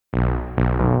And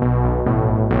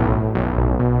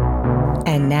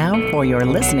now, for your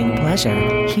listening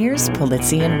pleasure, here's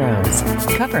Polizzi and Rose,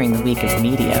 covering the week of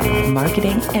media,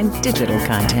 marketing, and digital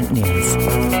content news.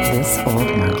 This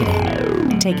Old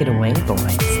Marketing. Take it away,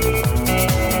 boys.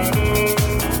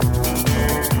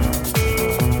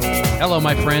 Hello,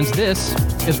 my friends. This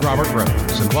is Robert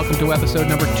Rose, and welcome to episode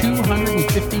number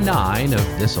 259 of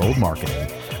This Old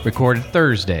Marketing, recorded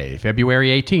Thursday, February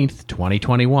 18th,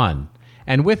 2021.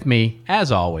 And with me,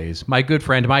 as always, my good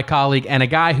friend, my colleague, and a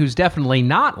guy who's definitely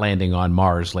not landing on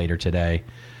Mars later today,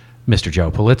 Mr.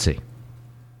 Joe Polizzi.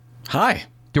 Hi.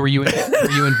 Were you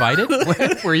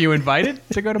invited? Were you invited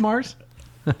to go to Mars?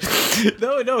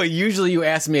 No. Usually you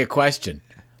ask me a question.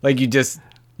 Like you just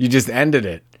ended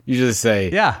it. You just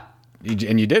say, yeah.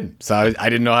 And you didn't. So I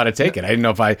didn't know how to take it. I didn't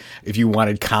know if you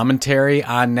wanted commentary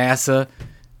on NASA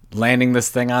landing this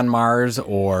thing on Mars,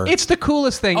 or it's the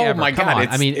coolest thing ever. Oh my God!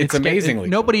 It's amazingly.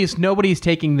 Nobody's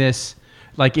taking this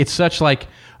like it's such like.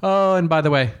 Oh, and by the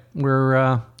way,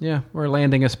 we're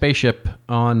landing a spaceship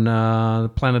on the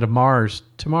planet of Mars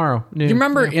tomorrow. Do you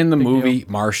remember in the movie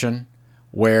Martian,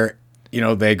 where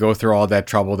they go through all that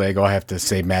trouble, they have to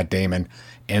save Matt Damon,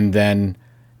 and then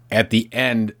at the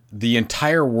end, the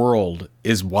entire world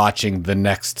is watching the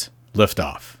next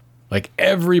liftoff. Like,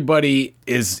 everybody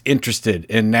is interested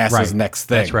in NASA's next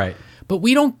thing. That's right. But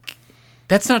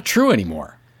that's not true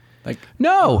anymore. Like,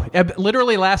 no,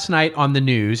 literally last night on the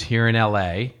news here in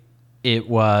LA, it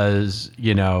was,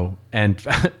 and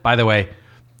by the way,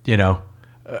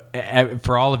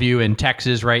 for all of you in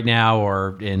Texas right now,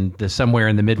 or somewhere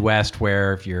in the Midwest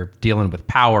where if you're dealing with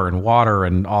power and water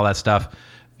and all that stuff,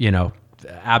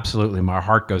 absolutely, my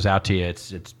heart goes out to you.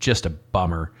 It's just a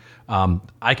bummer.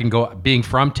 I can go, being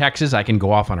from Texas, I can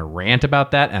go off on a rant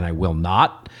about that, and I will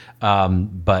not.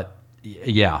 But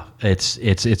yeah,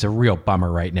 it's a real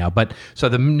bummer right now. But so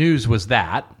the news was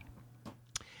that,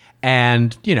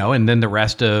 and and then the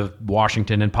rest of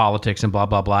Washington and politics and blah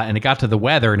blah blah, and it got to the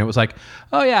weather, and it was like,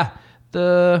 oh yeah,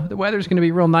 the weather's going to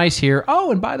be real nice here.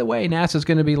 Oh, and by the way, NASA's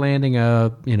going to be landing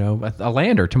a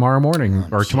lander tomorrow morning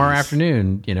or tomorrow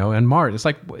afternoon, and Mars. It's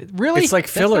like, really? It's like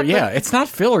filler. Yeah, it's not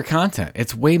filler content.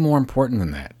 It's way more important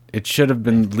than that. It should have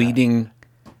been leading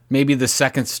maybe the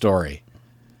second story.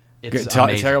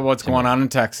 Tell you what's going on in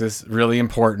Texas. Really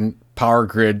important. Power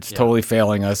grid's totally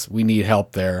failing us. We need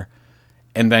help there.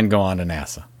 And then go on to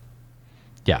NASA.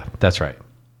 Yeah, that's right.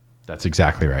 That's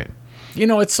exactly right.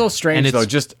 It's so strange, though.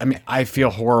 I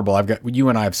feel horrible. You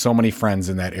and I have so many friends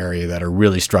in that area that are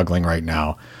really struggling right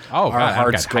now. Oh, God,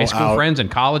 I've got high school friends and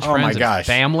college friends and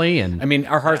family. And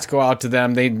our hearts go out to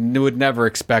them. They would never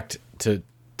expect to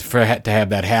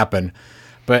have that happen.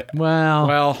 But,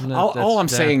 all I'm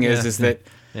saying is that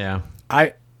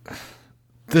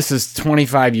this is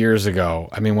 25 years ago.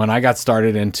 I mean, when I got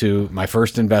started into my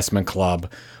first investment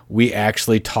club, we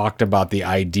actually talked about the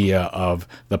idea of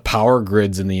the power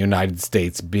grids in the United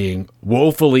States being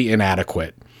woefully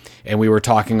inadequate. And we were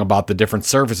talking about the different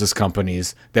services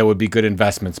companies that would be good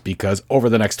investments because over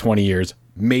the next 20 years,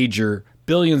 major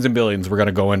billions and billions were going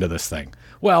to go into this thing.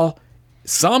 Well,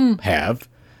 some have,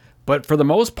 but for the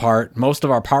most part, most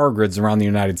of our power grids around the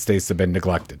United States have been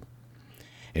neglected.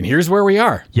 And here's where we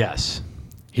are. Yes.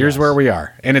 Here's where we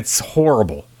are. And it's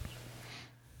horrible.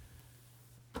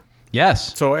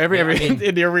 Yes. So and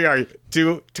here we are,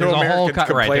 two Americans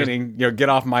complaining, get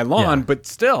off my lawn, but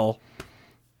still,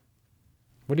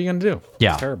 what are you going to do?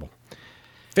 Yeah. It's terrible.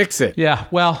 Fix it. Yeah.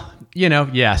 Well,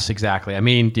 yes, exactly. I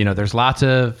mean, there's lots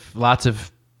of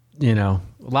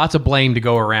blame to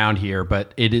go around here,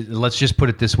 but let's just put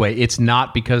it this way. It's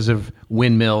not because of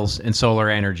windmills and solar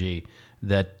energy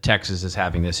that Texas is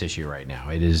having this issue right now.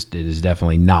 It is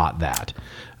definitely not that.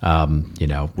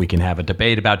 We can have a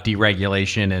debate about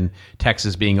deregulation and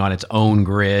Texas being on its own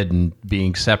grid and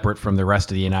being separate from the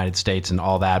rest of the United States and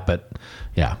all that. But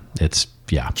anyway.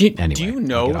 Do you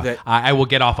know that I will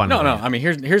get off on it? No. I mean,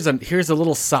 here's a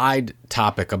little side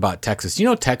topic about Texas.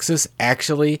 Texas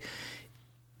actually,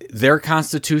 their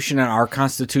constitution and our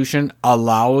constitution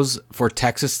allows for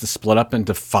Texas to split up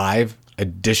into 5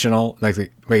 additional,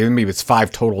 maybe it's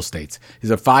 5 total states.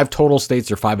 Is it 5 total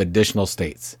states or 5 additional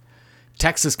states?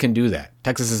 Texas can do that.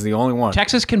 Texas is the only one.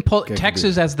 Texas can pull.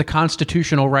 Texas has the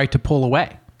constitutional right to pull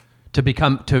away, to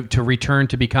return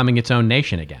to becoming its own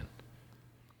nation again.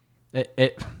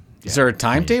 Is there a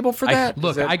timetable for that?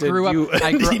 I grew up. You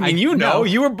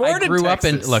were born in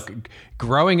Texas.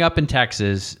 Growing up in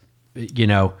Texas,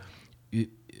 let's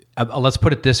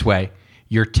put it this way: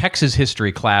 your Texas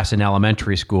history class in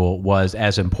elementary school was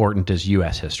as important as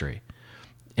U.S. history,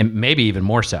 and maybe even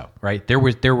more so. Right? There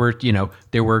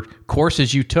were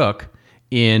courses you took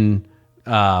in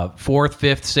 4th,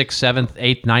 5th, 6th, 7th,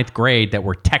 8th, 9th grade that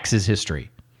were Texas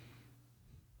history.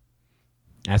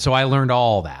 And so I learned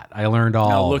all that.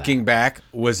 Now, looking back,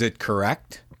 was it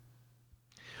correct?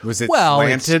 Was it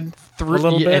slanted a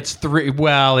little bit? It's three.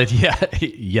 Well,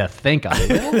 you think a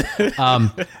little.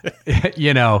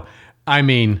 I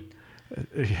mean,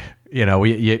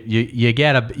 you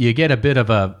get a bit of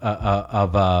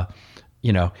a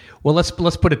Well, let's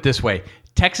put it this way: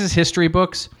 Texas history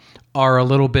books are a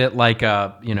little bit like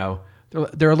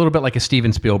they're a little bit like a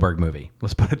Steven Spielberg movie.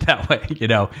 Let's put it that way.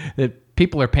 That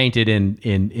people are painted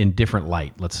in different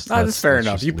light. That's fair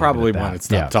enough. You probably want to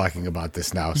stop talking about about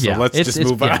this now. So let's just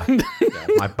move on.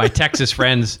 My Texas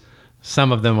friends,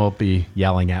 some of them will be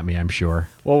yelling at me, I'm sure.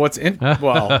 Well,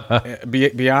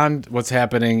 beyond what's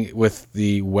happening with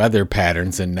the weather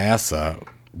patterns in NASA,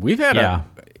 we've had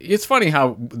it's funny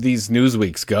how these news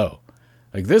weeks go.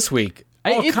 Like this week,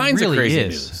 all kinds of crazy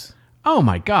news. Oh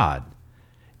my God.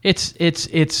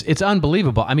 It's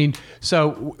unbelievable. I mean,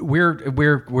 so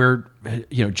we're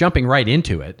jumping right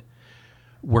into it.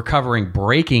 We're covering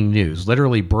breaking news.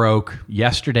 Literally broke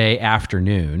yesterday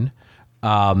afternoon,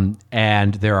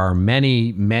 and there are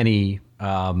many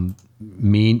mainstream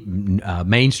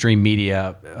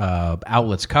media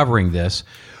outlets covering this.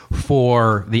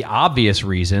 For the obvious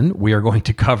reason, we are going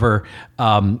to cover.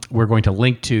 We're going to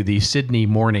link to the Sydney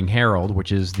Morning Herald,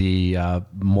 which is the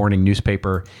morning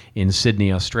newspaper in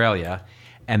Sydney, Australia.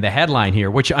 And the headline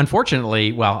here, which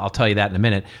unfortunately, well, I'll tell you that in a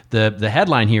minute. The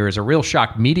headline here is a real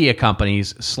shock. Media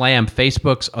companies slam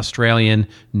Facebook's Australian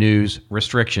news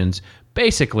restrictions.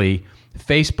 Basically,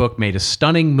 Facebook made a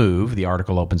stunning move, the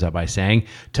article opens up by saying,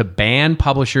 to ban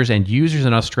publishers and users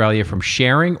in Australia from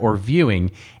sharing or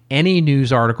viewing any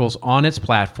news articles on its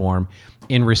platform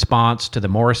in response to the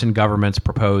Morrison government's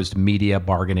proposed media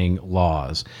bargaining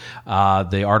laws.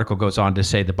 The article goes on to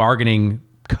say the bargaining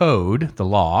code, the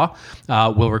law,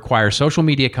 will require social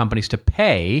media companies to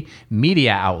pay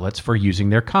media outlets for using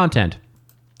their content.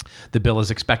 The bill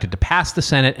is expected to pass the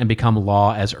Senate and become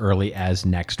law as early as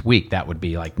next week. That would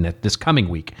be like this coming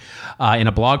week. In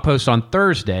a blog post on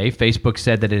Thursday, Facebook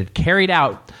said that it had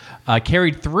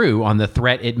carried through on the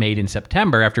threat it made in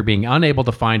September after being unable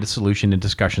to find a solution in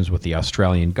discussions with the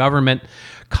Australian government.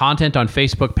 Content on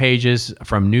Facebook pages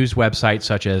from news websites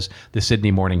such as the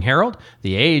Sydney Morning Herald,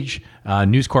 The Age,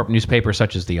 News Corp newspapers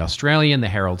such as The Australian, The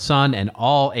Herald Sun, and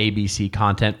all ABC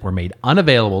content were made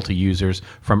unavailable to users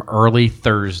from early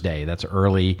Thursday. That's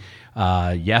early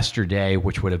yesterday,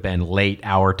 which would have been late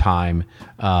our time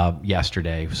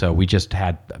yesterday. So we just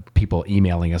had people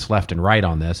emailing us left and right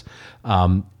on this.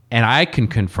 And I can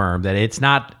confirm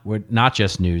that we're not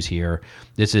just news here.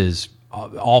 This is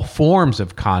all forms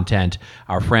of content.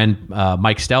 Our friend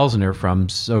Mike Stelzner from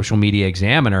Social Media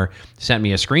Examiner sent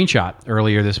me a screenshot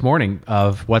earlier this morning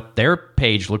of what their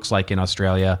page looks like in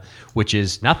Australia, which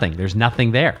is nothing. There's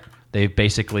nothing there. They've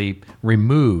basically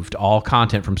removed all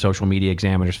content from Social Media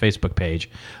Examiner's Facebook page.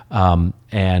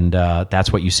 And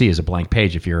that's what you see is a blank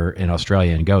page if you're in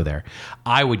Australia and go there.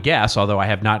 I would guess, although I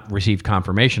have not received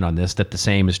confirmation on this, that the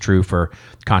same is true for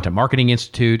Content Marketing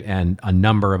Institute and a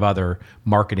number of other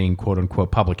marketing quote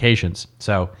unquote publications.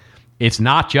 So it's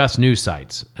not just news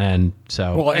sites. And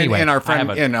so anyway,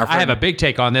 I have a big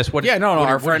take on this.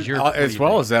 Our friend, as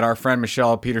well as that, our friend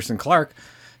Michelle Peterson Clark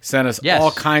sent us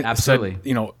all kinds of,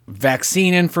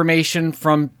 vaccine information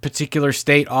from particular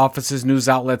state offices, news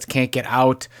outlets can't get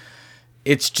out.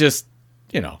 It's just,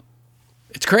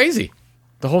 it's crazy.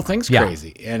 The whole thing's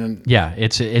crazy. And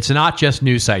it's not just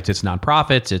news sites. It's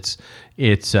nonprofits.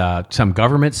 It's some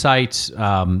government sites.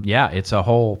 It's a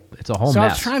whole mess. I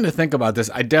was trying to think about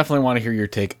this. I definitely want to hear your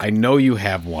take. I know you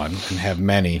have one and have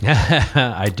many.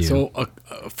 I do. So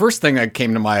first thing that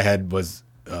came to my head was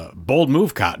bold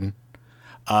move, Cotton.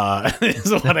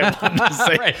 Is what I wanted to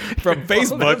say right. From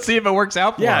Facebook. Well, let's see if it works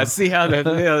out for them. See how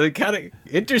the kind of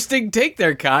interesting take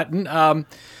there, Cotton.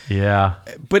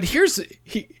 But here's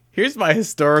my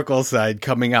historical side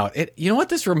coming out. You know what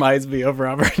this reminds me of,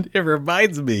 Robert? It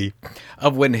reminds me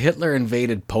of when Hitler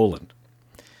invaded Poland.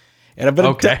 And I'm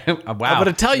going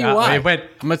to tell you why. I'm going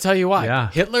to tell you why. Yeah.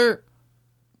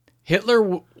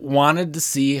 Hitler wanted to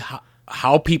see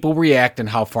how people react and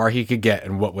how far he could get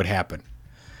and what would happen.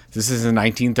 This is in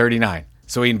 1939.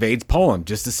 So he invades Poland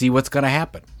just to see what's going to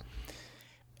happen.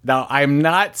 Now, I'm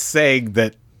not saying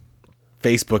that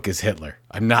Facebook is Hitler.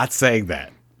 I'm not saying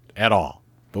that at all.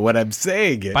 But what I'm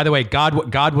saying is... By the way,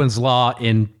 Godwin's Law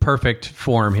in perfect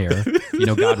form here. You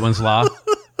know Godwin's Law?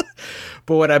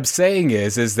 But what I'm saying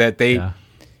is that they... Yeah.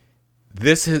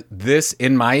 This,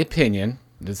 in my opinion,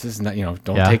 this is not,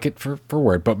 don't take it for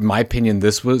word, but in my opinion,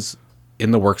 this was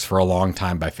in the works for a long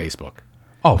time by Facebook.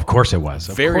 Oh, of course it was.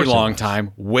 Very long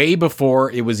time, way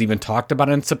before it was even talked about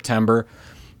in September.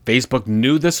 Facebook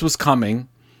knew this was coming,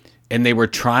 and they were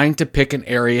trying to pick an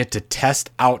area to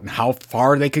test out and how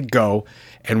far they could go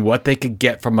and what they could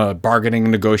get from a bargaining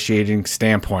and negotiating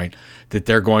standpoint, that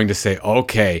they're going to say,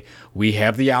 okay, we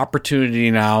have the opportunity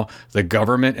now. The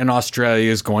government in Australia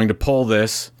is going to pull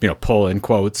this, pull in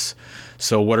quotes.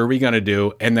 So what are we going to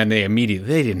do? And then they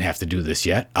didn't have to do this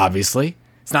yet, obviously.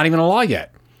 It's not even a law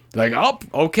yet. They're like,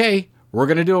 oh, okay, we're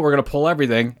going to do it. We're going to pull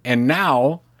everything. And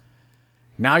now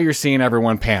you're seeing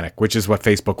everyone panic, which is what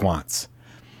Facebook wants.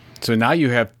 So now you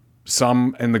have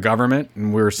some in the government,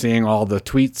 and we're seeing all the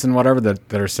tweets and whatever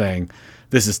that are saying,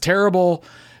 this is terrible.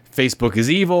 Facebook is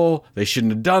evil. They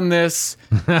shouldn't have done this.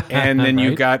 And then right?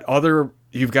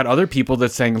 you've got other people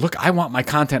that's saying, look, I want my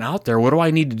content out there. What do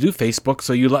I need to do, Facebook,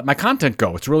 so you let my content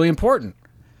go? It's really important.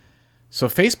 So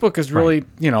Facebook is really,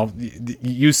 right.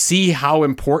 You see how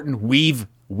important we've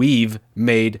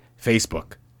made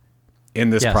Facebook in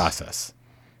this process.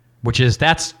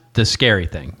 That's the scary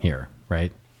thing here,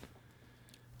 right?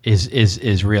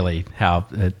 Is really how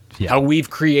we've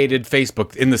created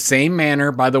Facebook in the same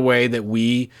manner, by the way, that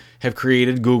we have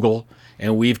created Google,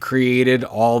 and we've created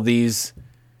all these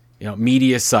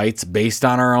media sites based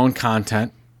on our own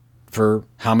content for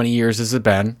how many years has it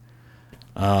been?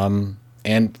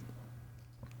 And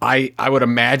I would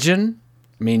imagine,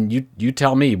 you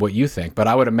tell me what you think, but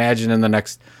I would imagine in the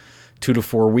next 2 to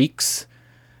 4 weeks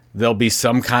there'll be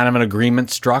some kind of an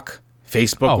agreement struck.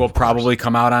 Facebook will probably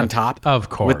come out on top, of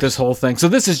course, with this whole thing. So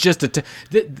this is just the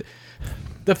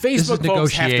Facebook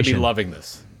folks have to be loving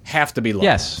this. Have to be loving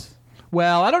this.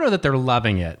 Well, I don't know that they're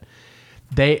loving it.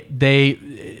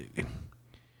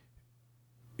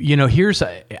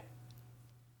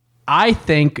 I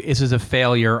think this is a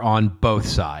failure on both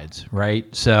sides,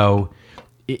 right? So,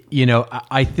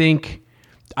 I think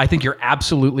you're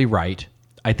absolutely right.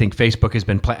 I think Facebook has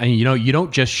been you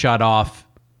don't just shut off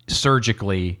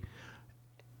surgically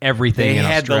everything in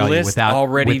Australia. They had the list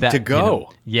already to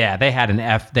go. They had an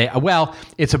F.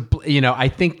 I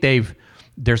think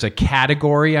there's a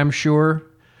category, I'm sure,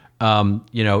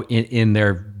 in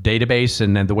their database,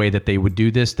 and then the way that they would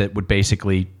do this, that would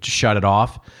basically shut it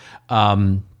off.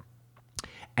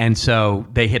 And so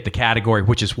they hit the category,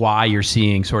 which is why you're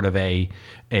seeing sort of a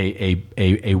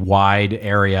wide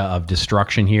area of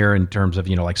destruction here in terms of,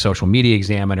 like Social Media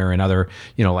Examiner and other,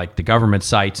 like the government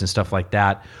sites and stuff like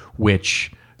that,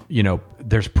 which,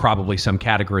 there's probably some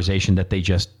categorization that they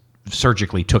just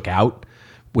surgically took out,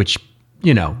 which,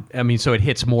 so it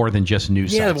hits more than just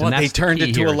news sites. Yeah, well, they turned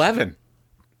it to 11.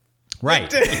 Right.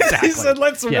 Exactly. He said,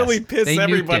 let's really piss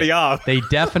everybody off. They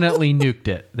definitely nuked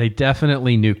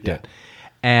it.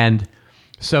 And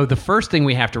so the first thing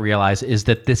we have to realize is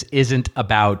that this isn't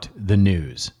about the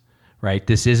news, right?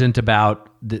 This isn't about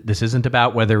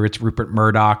whether it's Rupert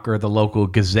Murdoch or the local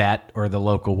Gazette or the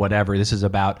local whatever. This is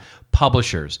about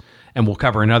publishers. And we'll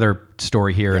cover another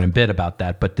story here in a bit about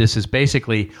that. But this is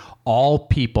basically all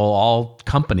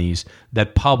companies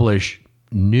that publish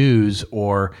news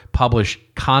or publish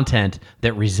content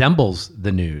that resembles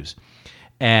the news.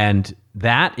 And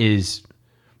that's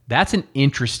an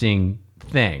interesting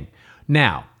thing.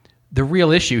 Now, the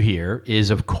real issue here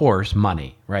is, of course,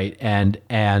 money, right? And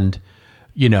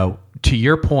to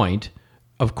your point,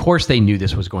 of course they knew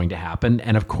this was going to happen,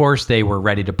 and of course they were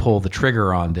ready to pull the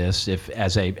trigger on this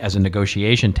as a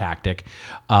negotiation tactic,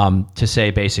 to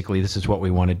say basically this is what we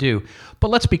want to do. But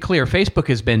let's be clear, Facebook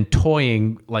has been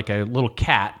toying like a little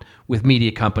cat with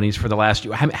media companies for the last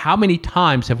year. How many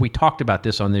times have we talked about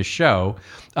this on this show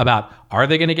about, are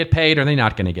they going to get paid? Or are they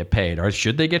not going to get paid? Or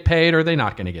should they get paid? Or are they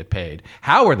not going to get paid?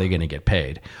 How are they going to get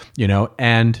paid?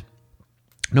 And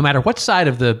no matter what side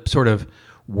of the sort of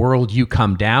world you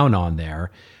come down on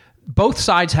there, both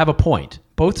sides have a point.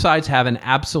 Both sides have an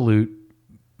absolute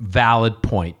valid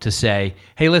point to say,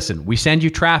 hey, listen, we send you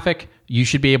traffic, you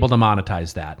should be able to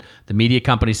monetize that. The media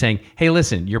company saying, hey,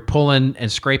 listen, you're pulling and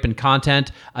scraping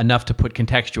content enough to put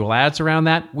contextual ads around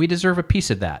that. We deserve a piece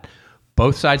of that.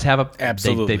 Both sides have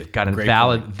absolutely. They've got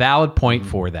a valid point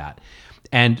for that.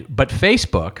 But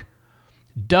Facebook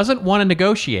doesn't want to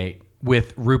negotiate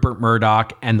with Rupert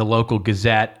Murdoch and the local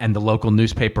Gazette and the local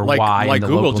newspaper Y and the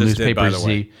Google local newspaper did,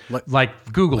 Z.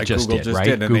 Like Google just did, right?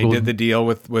 And Google, they did the deal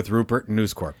with Rupert and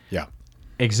News Corp. Yeah.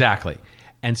 Exactly.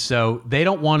 And so they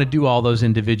don't want to do all those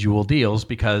individual deals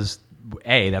because,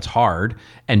 A, that's hard,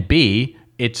 and B,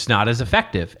 it's not as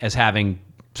effective as having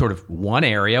sort of one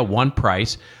area, one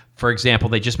price. For example,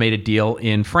 they just made a deal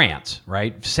in France,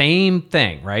 right? Same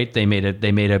thing, right? They made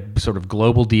a sort of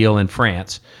global deal in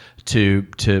France to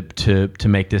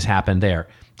make this happen there.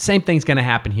 Same thing's going to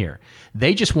happen here.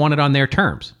 They just want it on their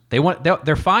terms.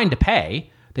 They're fine to pay.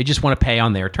 They just want to pay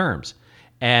on their terms.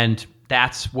 And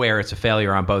that's where it's a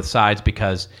failure on both sides,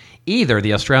 because either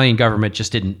the Australian government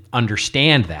just didn't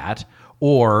understand that,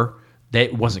 or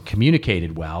it wasn't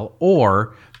communicated well,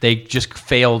 or they just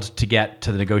failed to get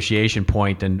to the negotiation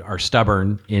point and are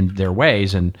stubborn in their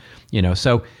ways. And,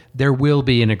 so there will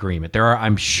be an agreement.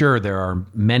 I'm sure there are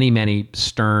many, many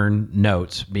stern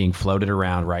notes being floated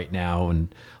around right now,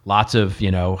 and lots of,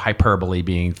 hyperbole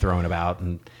being thrown about,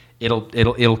 and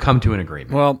it'll come to an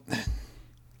agreement. Well,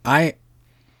 I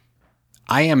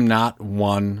am not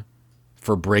one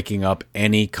for breaking up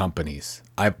any companies.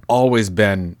 I've always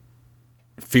been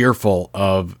fearful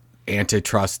of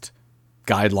antitrust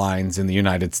guidelines in the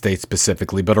United States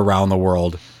specifically, but around the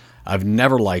world. I've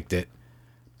never liked it.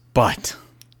 But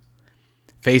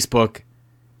Facebook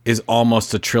is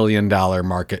almost $1 trillion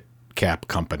market cap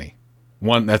company.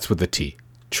 One that's with a T,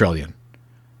 trillion.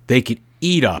 They could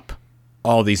eat up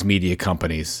all these media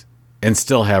companies and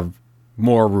still have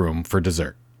more room for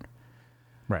dessert.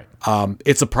 Right.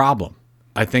 It's a problem.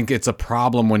 I think it's a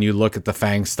problem when you look at the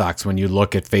FANG stocks, when you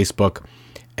look at Facebook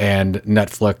and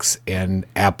Netflix and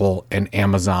Apple and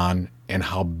Amazon and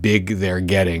how big they're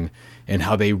getting and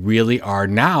how they really are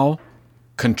now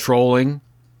controlling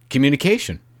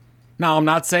communication. Now, I'm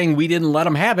not saying we didn't let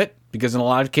them have it, because in a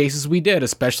lot of cases we did,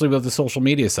 especially with the social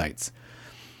media sites.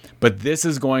 But this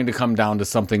is going to come down to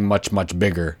something much, much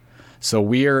bigger. So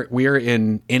we're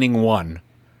in inning one,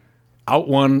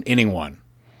 inning one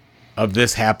of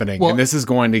this happening. And this is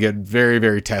going to get very,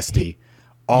 very testy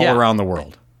all around the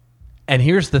world. And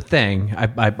here's the thing.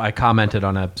 I commented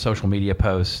on a social media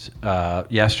post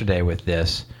yesterday with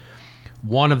this.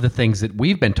 One of the things that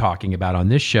we've been talking about on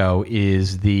this show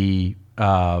is is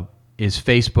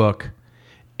Facebook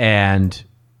and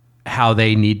how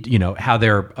they need, how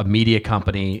they're a media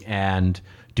company, and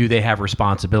do they have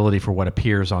responsibility for what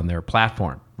appears on their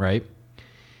platform, right?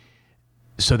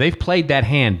 So they've played that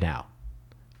hand now.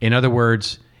 In other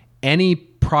words, any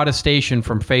protestation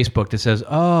from Facebook that says,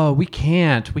 "Oh, we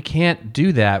can't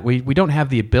do that. We don't have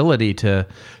the ability to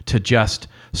just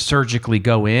surgically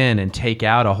go in and take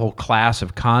out a whole class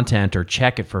of content, or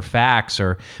check it for facts,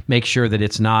 or make sure that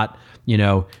it's not,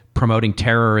 promoting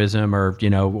terrorism, or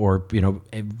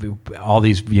all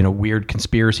these weird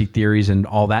conspiracy theories and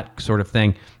all that sort of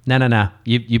thing." No.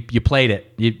 You played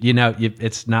it.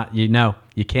 It's not.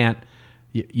 You can't.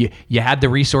 You had the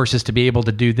resources to be able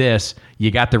to do this.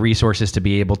 You got the resources to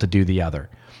be able to do the other.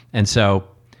 And so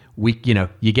you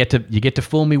get to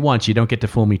fool me once, you don't get to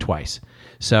fool me twice.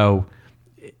 So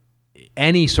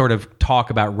any sort of talk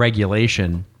about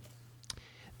regulation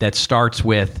that starts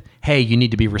with, hey, you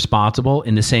need to be responsible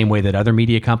in the same way that other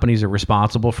media companies are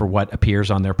responsible for what appears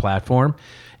on their platform.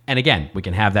 And again, we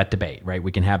can have that debate, right?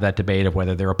 We can have that debate of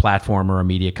whether they're a platform or a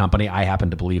media company. I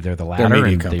happen to believe they're the latter. They're a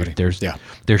media company.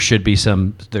 There should be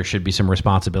some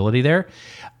responsibility there.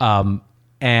 But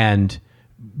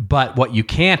what you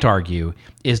can't argue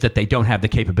is that they don't have the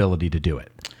capability to do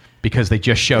it, because they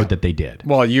just showed that they did.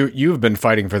 Well, you've been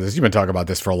fighting for this. You've been talking about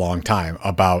this for a long time,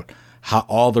 about how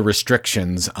all the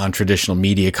restrictions on traditional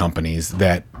media companies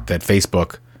that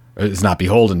Facebook is not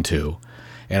beholden to.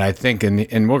 And I think,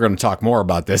 and we're going to talk more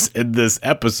about this in this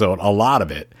episode, a lot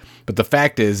of it. But the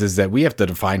fact is that we have to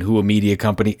define who a media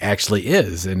company actually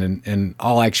is. And in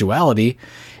all actuality,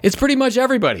 it's pretty much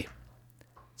everybody.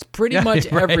 It's pretty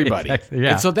much right, everybody. Exactly,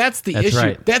 yeah. And so that's the issue.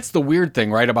 Right. That's the weird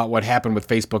thing, right, about what happened with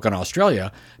Facebook in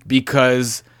Australia,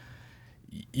 because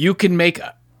you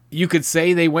could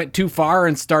say they went too far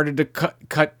and started to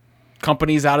cut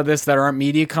companies out of this that aren't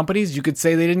media companies. You could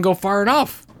say they didn't go far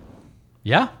enough.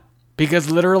 Yeah.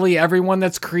 Because literally everyone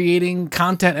that's creating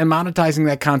content and monetizing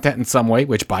that content in some way,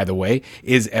 which, by the way,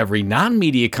 is every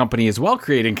non-media company as well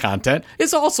creating content,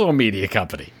 is also a media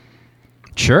company.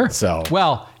 Sure. So,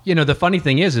 well, the funny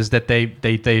thing is that they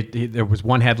there was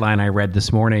one headline I read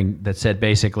this morning that said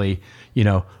basically,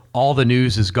 all the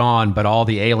news is gone, but all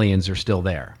the aliens are still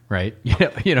there, right?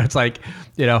 It's like,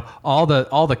 all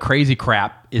the crazy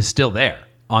crap is still there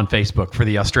on Facebook for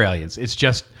the Australians. It's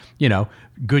just,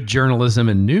 good journalism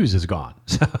and news is gone.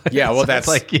 So yeah, well, that's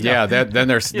like,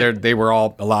 then they were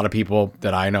all, a lot of people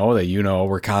that I know that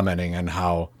were commenting on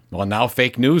how, well, now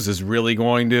fake news is really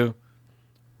going to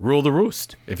rule the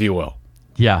roost, if you will.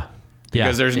 Yeah.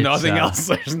 Because there's nothing else.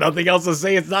 There's nothing else to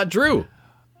say it's not true.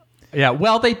 Yeah.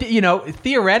 Well, they,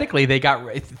 theoretically,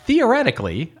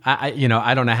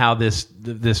 I don't know how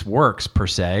this works per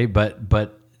se, but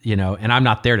and I'm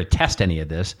not there to test any of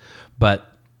this, but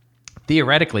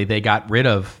theoretically, they got rid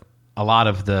of a lot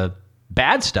of the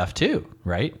bad stuff too,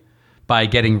 right? By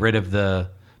getting rid of the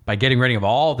by getting rid of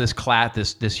all this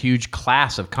this huge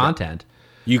class of content.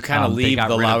 You kind of leave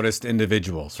the rid loudest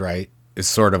individuals, right? Is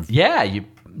sort of sort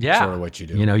of what you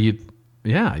do.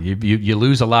 You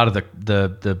lose a lot of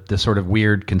the sort of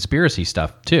weird conspiracy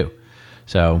stuff too.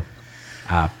 So,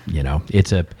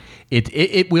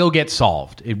 it will get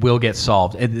solved. It will get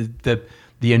solved.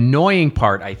 The annoying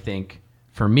part, I think,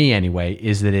 for me anyway,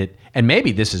 is that and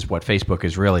maybe this is what Facebook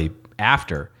is really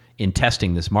after in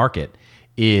testing this market,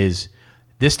 is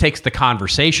this takes the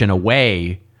conversation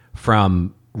away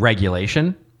from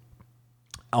regulation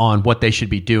on what they should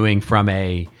be doing from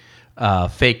a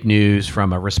fake news,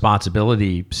 from a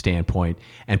responsibility standpoint,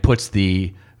 and puts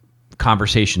the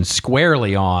conversation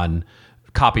squarely on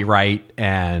copyright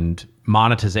and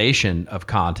monetization of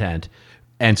content.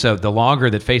 And so the longer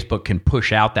that Facebook can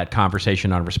push out that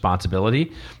conversation on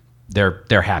responsibility,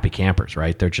 they're happy campers,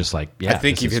 right? They're just like, yeah, I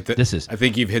think you've hit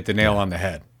the nail on the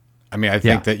head. I mean, I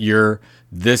think that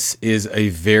this is a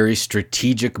very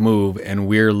strategic move, and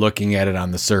we're looking at it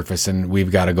on the surface, and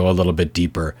we've got to go a little bit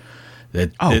deeper.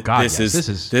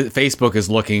 Facebook is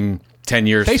looking 10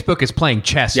 years. Facebook is playing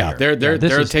chess. Yeah, here.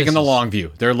 they're taking the long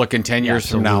view. They're looking 10 years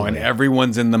from now, and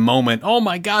everyone's in the moment. Oh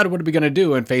my God, what are we going to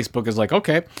do? And Facebook is like,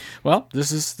 okay, well,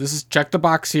 this is check the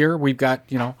box here. We've got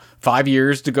 5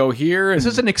 years to go here. This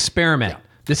is an experiment. Yeah.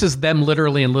 This is them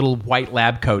literally in little white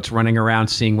lab coats running around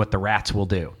seeing what the rats will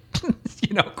do. Let's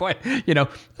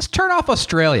turn off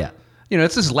Australia.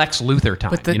 This is Lex Luthor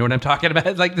time. You know what I'm talking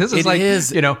about? Like this is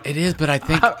It is, but I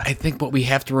think what we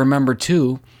have to remember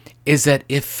too is that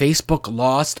if Facebook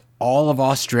lost all of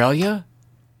Australia,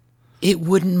 it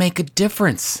wouldn't make a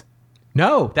difference.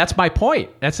 No, that's my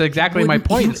point. That's exactly my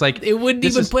point. It's like it wouldn't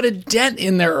even put a dent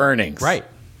in their earnings. Right.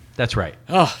 That's right.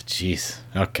 Oh, jeez.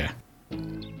 Okay.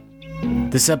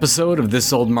 This episode of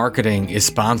This Old Marketing is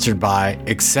sponsored by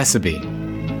Accessiby.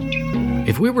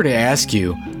 If we were to ask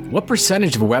you, what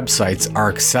percentage of websites are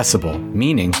accessible,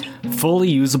 meaning fully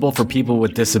usable for people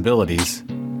with disabilities,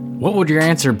 what would your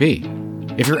answer be?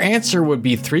 If your answer would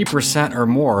be 3% or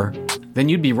more, then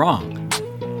you'd be wrong.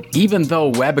 Even though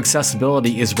web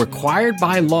accessibility is required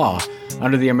by law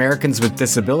under the Americans with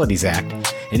Disabilities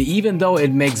Act, and even though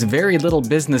it makes very little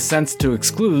business sense to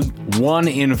exclude 1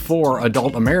 in 4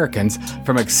 adult Americans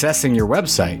from accessing your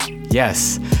website,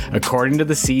 yes, according to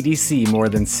the CDC, more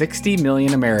than 60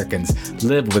 million Americans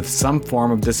live with some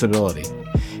form of disability.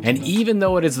 And even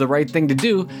though it is the right thing to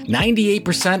do,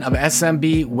 98% of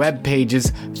SMB web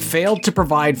pages failed to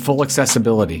provide full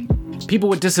accessibility. People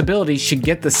with disabilities should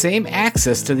get the same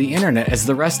access to the internet as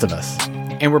the rest of us.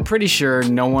 And we're pretty sure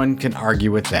no one can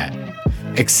argue with that.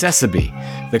 Accessiby,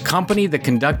 the company that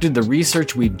conducted the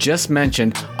research we just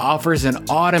mentioned, offers an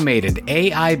automated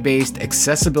AI-based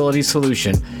accessibility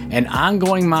solution and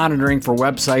ongoing monitoring for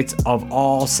websites of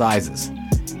all sizes.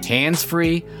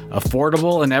 Hands-free,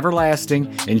 affordable, and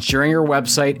everlasting, ensuring your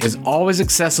website is always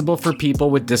accessible for people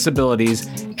with disabilities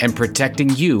and protecting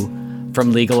you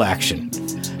from legal action.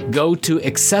 Go to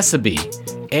Accessiby,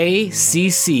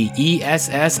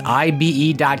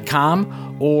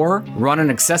 ACCESSIBE.com, or run an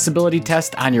accessibility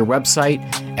test on your website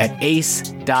at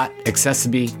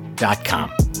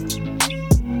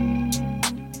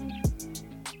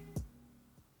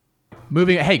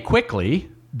ace.accessiby.com. Quickly,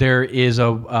 there is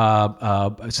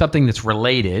something that's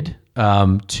related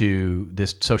to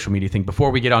this social media thing. Before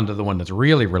we get on to the one that's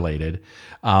really related,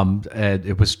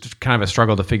 it was kind of a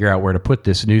struggle to figure out where to put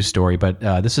this news story, but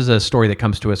this is a story that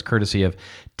comes to us courtesy of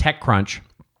TechCrunch.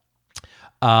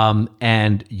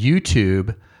 And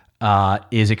YouTube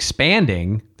is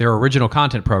expanding their original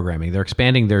content programming. They're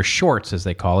expanding their shorts, as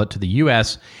they call it, to the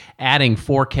U.S., adding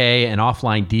 4K and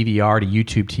offline DVR to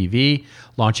YouTube TV,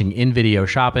 launching in-video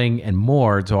shopping, and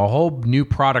more. So a whole new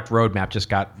product roadmap just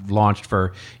got launched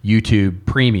for YouTube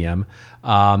Premium.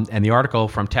 And the article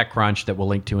from TechCrunch that we'll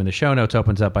link to in the show notes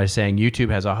opens up by saying YouTube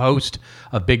has a host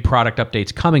of big product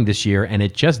updates coming this year, and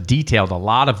it just detailed a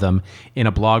lot of them in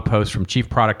a blog post from Chief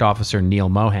Product Officer Neil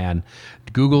Mohan.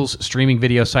 Google's streaming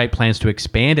video site plans to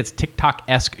expand its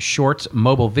TikTok-esque Shorts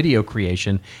mobile video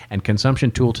creation and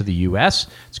consumption tool to the U.S.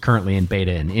 It's currently in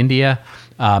beta in India.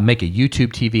 Make a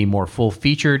YouTube TV more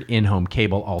full-featured, in-home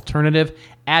cable alternative,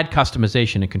 add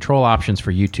customization and control options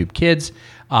for YouTube Kids,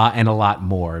 and a lot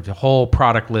more. The whole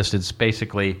product list is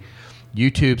basically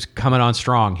YouTube's coming on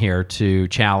strong here to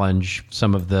challenge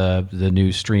some of the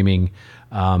new streaming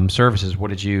services. What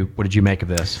did you make of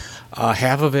this?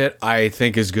 Half of it I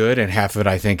think is good, and half of it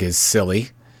I think is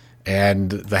silly. And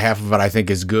the half of it I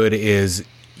think is good is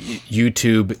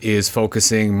YouTube is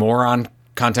focusing more on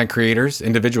content creators,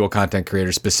 individual content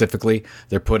creators specifically.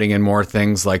 They're putting in more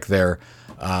things like their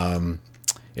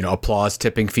applause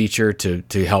tipping feature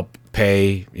to help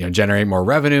pay, generate more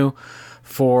revenue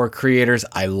for creators.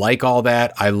 I like all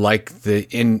that. I like the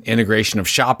integration of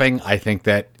shopping. I think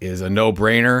that is a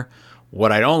no-brainer.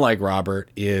 What I don't like, Robert,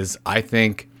 is I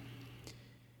think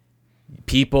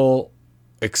people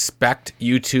expect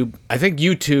YouTube. I think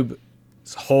YouTube's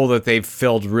hole that they've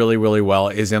filled really, really well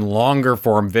is in longer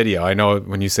form video. I know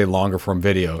when you say longer form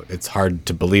video, it's hard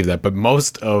to believe that, but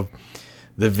most of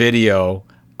the video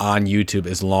on YouTube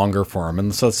is longer form.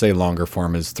 And so let's say longer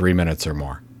form is 3 minutes or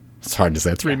more. It's hard to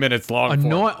say. 3 minutes long.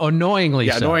 Annoyingly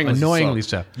so. Annoyingly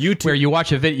so. YouTube, where you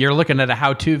watch a video, you're looking at a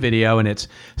how-to video, and it's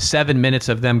 7 minutes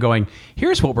of them going,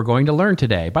 "Here's what we're going to learn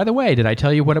today. By the way, did I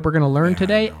tell you what we're going to learn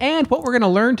today? And what we're going to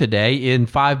learn today in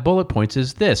 5 bullet points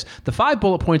is this. The 5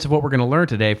 bullet points of what we're going to learn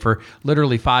today for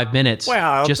literally 5 minutes,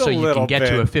 just so you can get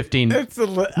to a 15. It's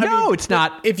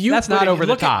not. That's not over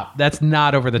the top. That's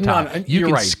not over the top. No, you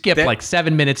can skip like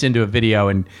 7 minutes into a video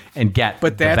and get.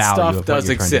 But the that value stuff of does what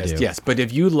you're trying to exist. do. Yes, but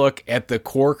if you look at the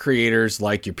core creators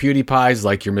like your PewDiePies,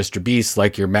 like your Mr. Beasts,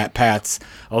 like your Matt Pats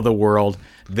of the world,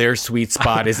 their sweet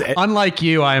spot is... Unlike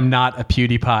you, I am not a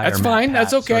PewDiePie. That's fine.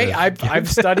 That's okay. I've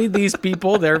studied these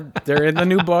people. They're in the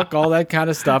new book, all that kind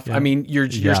of stuff. Yeah. I mean,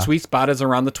 your sweet spot is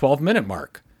around the 12-minute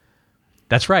mark.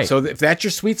 That's right. So if that's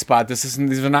your sweet spot, these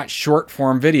are not short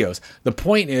form videos. The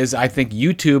point is, I think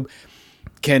YouTube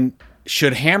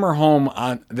should hammer home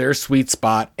on their sweet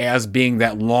spot as being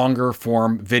that longer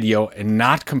form video and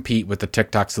not compete with the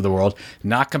TikToks of the world,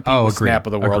 not compete with Snap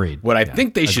of the world. What I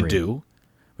think they should do,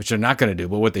 which they're not going to do,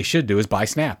 but what they should do is buy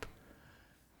Snap.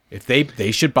 If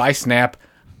they should buy Snap.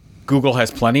 Google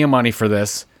has plenty of money for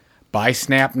this. Buy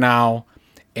Snap now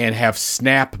and have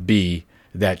Snap be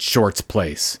that shorts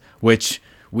place, which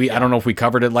I don't know if we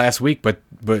covered it last week, but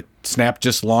Snap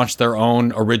just launched their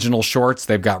own original shorts.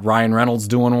 They've got Ryan Reynolds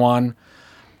doing one.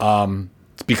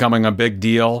 It's becoming a big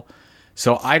deal.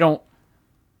 So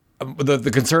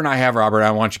the concern I have, Robert, I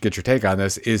want you to get your take on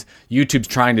this, is YouTube's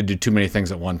trying to do too many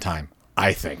things at one time,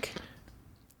 I think.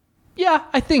 Yeah,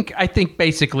 I think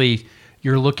basically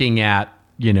you're looking at,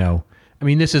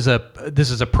 this is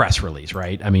a press release,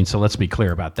 right? I mean, so let's be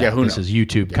clear about that. This is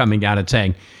YouTube coming down and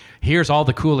saying, here's all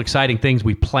the cool, exciting things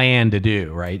we plan to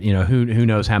do, right? Who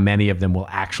knows how many of them will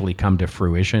actually come to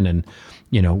fruition and,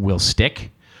 will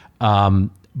stick.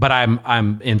 But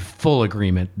I'm in full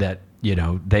agreement that,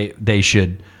 they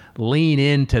should lean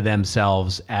into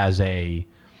themselves as a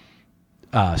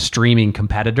streaming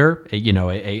competitor,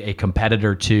 a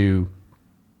competitor to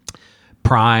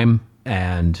Prime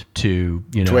and to,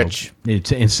 Twitch.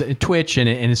 It's Twitch and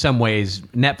in some ways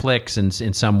Netflix and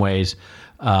in some ways,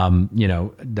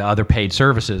 the other paid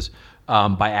services,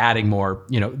 by adding more,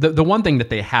 the one thing that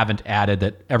they haven't added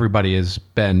that everybody has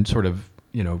been sort of,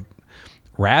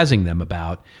 razzing them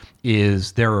about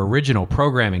is their original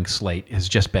programming slate has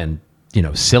just been,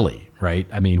 silly, right?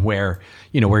 I mean, where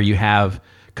you have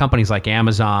companies like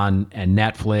Amazon and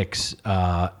Netflix,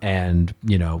 and,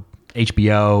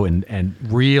 HBO and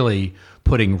really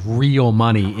putting real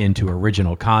money into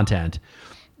original content.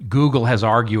 Google has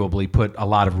arguably put a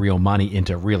lot of real money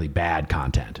into really bad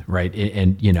content, right?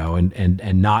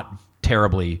 And not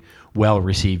terribly well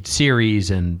received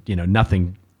series and,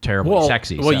 nothing terribly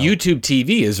sexy. Well, YouTube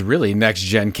TV is really next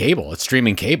gen cable. It's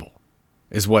streaming cable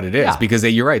is what it is, because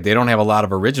you're right. They don't have a lot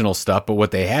of original stuff, but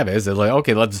what they have is they're like,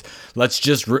 okay, let's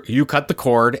just you cut the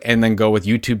cord and then go with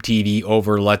YouTube TV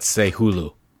over, let's say,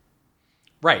 Hulu.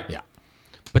 Right. Yeah.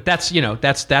 But that's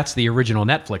the original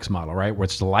Netflix model, right? Where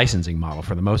it's the licensing model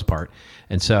for the most part.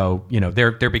 And so,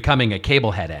 they're becoming a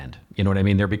cable head end. You know what I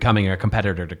mean? They're becoming a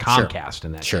competitor to Comcast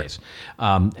in that case.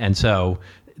 And so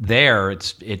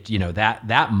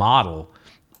that model,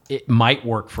 it might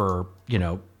work for,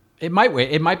 it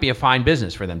might be a fine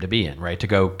business for them to be in, right? To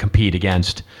go compete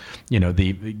against,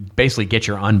 basically get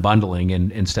your unbundling,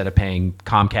 and instead of paying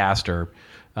Comcast or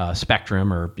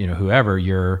Spectrum or, whoever,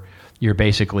 you're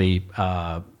basically,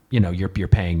 you're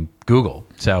paying Google.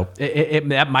 So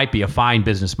that might be a fine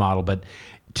business model, but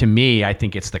to me, I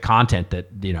think it's the content that,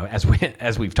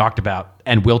 as we've talked about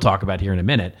and we'll talk about here in a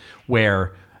minute,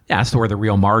 where that's where the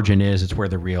real margin is. It's where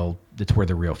the real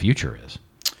future is.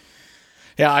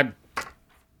 Yeah, I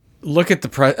look at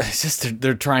it's just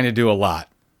they're trying to do a lot.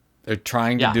 They're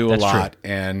trying to do a lot,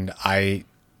 true. And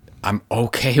I'm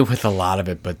okay with a lot of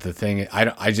it, but the thing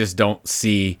I just don't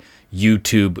see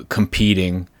YouTube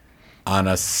competing on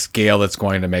a scale that's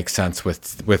going to make sense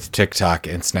with TikTok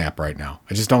and Snap right now.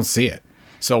 I just don't see it.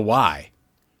 So why?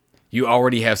 You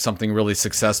already have something really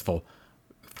successful.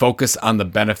 Focus on the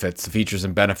benefits, the features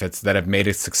and benefits that have made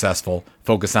it successful.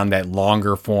 Focus on that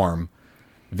longer form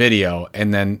video,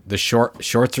 and then the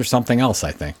shorts are something else,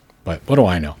 I think. But what do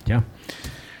I know? Yeah.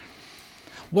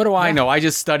 What do I know? I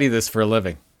just study this for a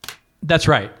living. That's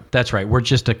right. That's right. We're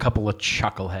just a couple of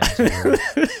chuckleheads here.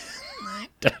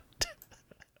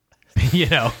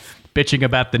 Bitching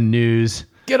about the news.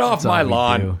 Get off my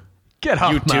lawn. Get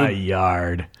off YouTube. my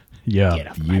yard. Yeah, Get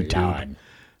off YouTube. my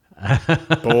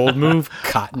lawn. Bold move,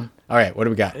 Cotton. All right, what do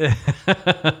we got?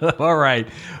 All right.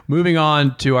 Moving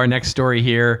on to our next story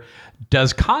here.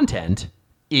 Does content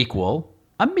equal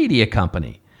a media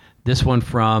company? This one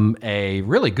from a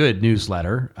really good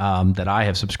newsletter that I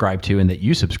have subscribed to and that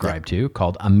you subscribe to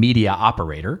called A Media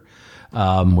Operator,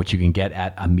 which you can get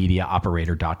at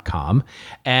amediaoperator.com.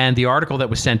 And the article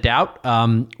that was sent out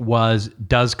was,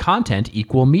 Does Content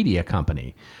Equal Media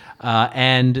Company?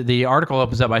 And the article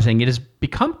opens up by saying, it has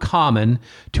become common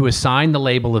to assign the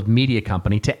label of media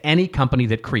company to any company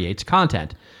that creates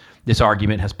content. This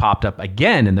argument has popped up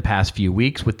again in the past few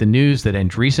weeks with the news that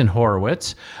Andreessen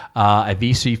Horowitz, a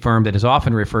VC firm that is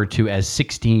often referred to as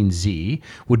 16Z,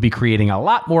 would be creating a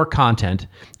lot more content.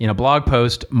 In a blog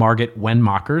post, Margit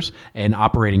Wenmakers, an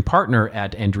operating partner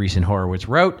at Andreessen Horowitz,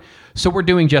 wrote, "So we're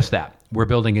doing just that. We're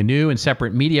building a new and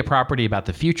separate media property about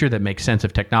the future that makes sense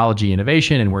of technology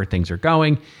innovation and where things are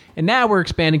going. And now we're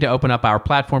expanding to open up our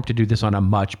platform to do this on a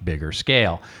much bigger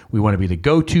scale. We want to be the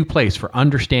go-to place for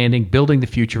understanding, building the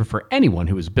future for anyone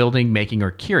who is building, making,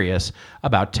 or curious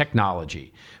about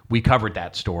technology." We covered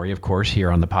that story, of course,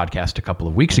 here on the podcast a couple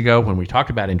of weeks ago when we talked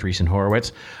about Andreessen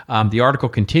Horowitz. The article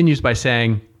continues by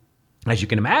saying, as you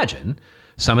can imagine,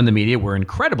 some in the media were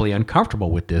incredibly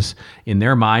uncomfortable with this. In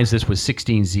their minds, this was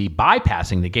 16Z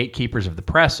bypassing the gatekeepers of the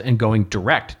press and going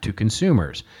direct to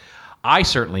consumers. I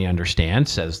certainly understand,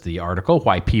 says the article,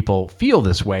 why people feel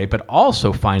this way, but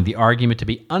also find the argument to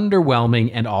be underwhelming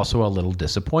and also a little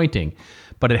disappointing.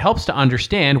 But it helps to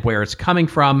understand where it's coming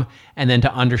from and then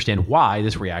to understand why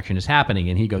this reaction is happening.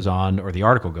 And he goes on, or the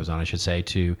article goes on, I should say,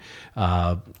 to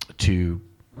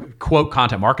quote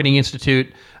Content Marketing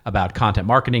Institute about content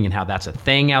marketing and how that's a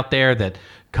thing out there, that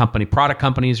product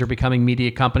companies are becoming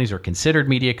media companies or considered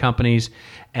media companies,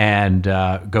 and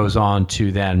goes on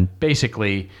to then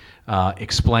basically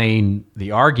explain the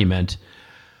argument,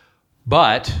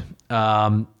 but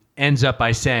ends up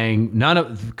by saying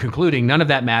concluding none of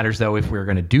that matters, though. If we're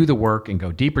going to do the work and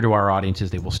go deeper to our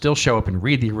audiences, they will still show up and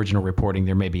read the original reporting.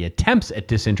 There may be attempts at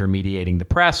disintermediating the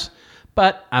press,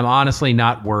 but I'm honestly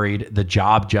not worried. The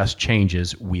job just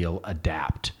changes. We'll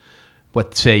adapt.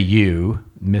 What say you,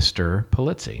 Mr.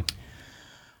 Polizzi?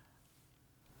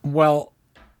 Well,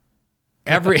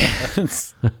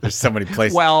 there's so many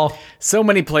places. Well, so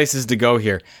many places to go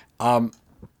here.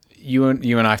 You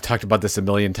and I have talked about this a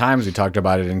million times. We talked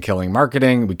about it in Killing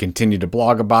Marketing. We continue to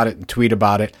blog about it and tweet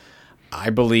about it. I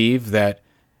believe that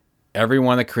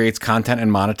everyone that creates content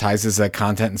and monetizes that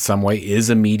content in some way is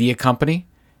a media company.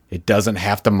 It doesn't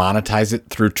have to monetize it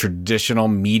through traditional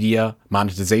media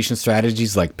monetization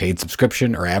strategies like paid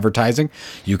subscription or advertising.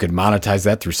 You can monetize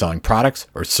that through selling products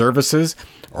or services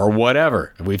or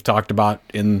whatever. We've talked about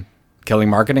in Killing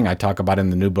Marketing. I talk about in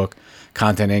the new book,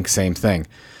 Content Inc., same thing.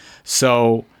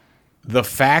 So the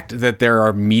fact that there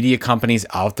are media companies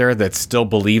out there that still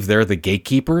believe they're the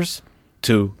gatekeepers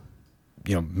to,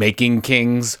 making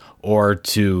kings or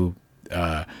to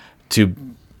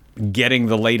getting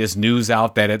the latest news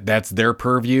out, that's their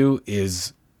purview,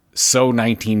 is so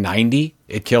 1990.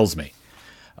 It kills me.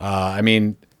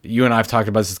 You and I have talked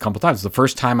about this a couple times. The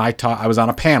first time I was on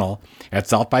a panel at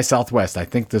South by Southwest. I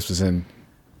think this was in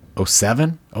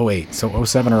 07, 08. So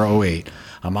 07 or 08.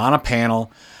 I'm on a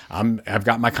panel. I've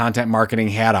got my content marketing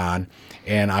hat on,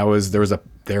 and there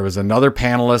was another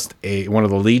panelist, one of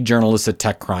the lead journalists at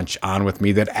TechCrunch, on with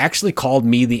me that actually called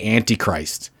me the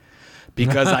Antichrist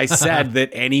because I said that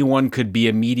anyone could be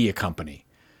a media company.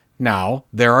 Now,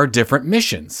 there are different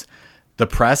missions. The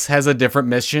press has a different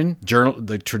mission.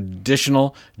 The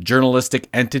traditional journalistic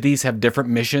entities have different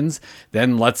missions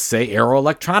than, let's say, Arrow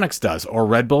Electronics does or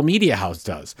Red Bull Media House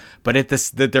does. But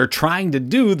that they're trying to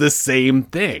do the same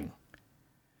thing.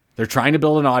 They're trying to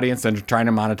build an audience and they're trying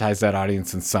to monetize that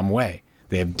audience in some way.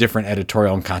 They have different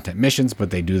editorial and content missions, but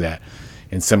they do that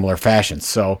in similar fashion.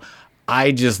 So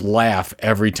I just laugh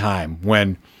every time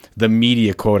when the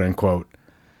media, quote unquote,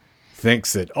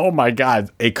 thinks that, oh my God,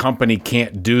 a company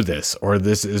can't do this or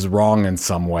this is wrong in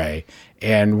some way.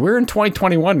 And we're in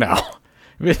 2021 now.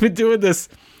 We've been doing this.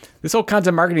 This whole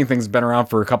content marketing thing's been around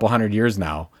for a couple hundred years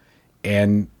now.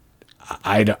 And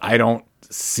I don't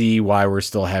see why we're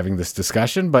still having this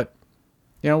discussion, but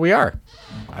we are.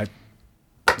 I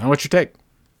know what's your take.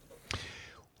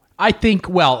 I think,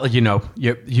 well,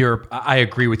 I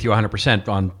agree with you 100%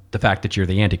 on the fact that you're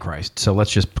the Antichrist. So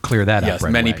let's just clear that up. Yes,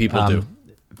 right many away. people do.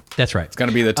 That's right. It's going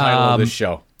to be the title of this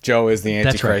show. Joe is the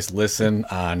That's right. Antichrist. Listen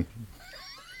on.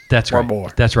 That's right.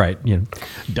 more. That's right.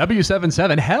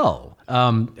 W77 hell.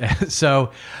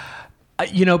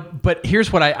 But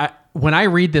here's what I when I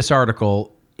read this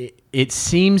article, it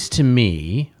seems to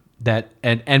me that,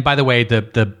 and by the way,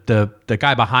 the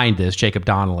guy behind this, Jacob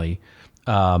Donnelly,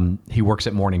 he works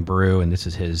at Morning Brew, and this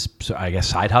is his, I guess,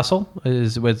 side hustle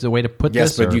was the way to put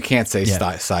this. Yes, but you can't say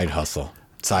side hustle,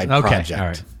 side project. All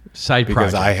right. Side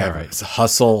because project. I have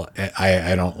hustle.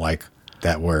 I don't like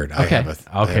that word. Okay. I have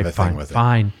a thing with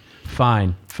it.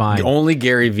 Fine. Only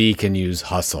Gary V can use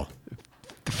hustle.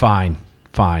 Fine.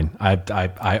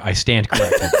 I stand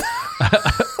corrected.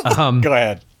 Go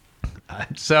ahead.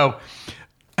 So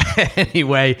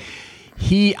anyway,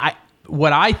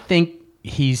 what I think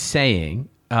he's saying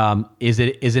is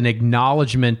an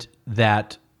acknowledgement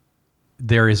that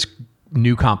there is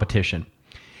new competition.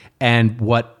 And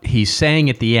what he's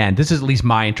saying at the end, this is at least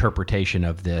my interpretation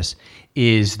of this,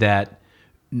 is that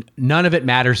none of it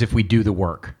matters if we do the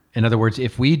work. In other words,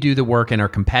 if we do the work and are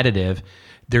competitive,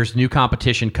 there's new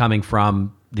competition coming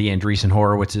from the Andreessen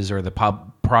Horowitzes or the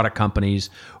product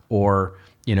companies or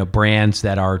brands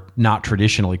that are not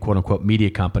traditionally quote unquote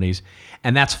media companies,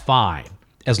 and that's fine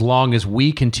as long as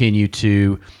we continue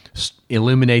to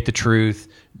illuminate the truth,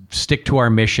 stick to our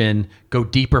mission, go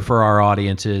deeper for our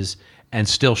audiences, and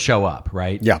still show up,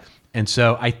 right? Yeah. And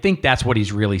so I think that's what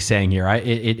he's really saying here.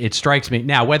 It strikes me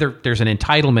now, whether there's an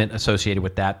entitlement associated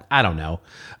with that, I don't know.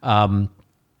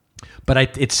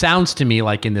 But it sounds to me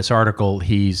like in this article,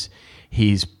 he's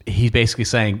basically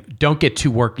saying, don't get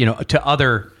too to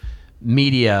other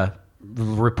media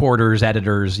reporters,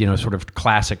 editors, sort of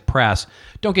classic press,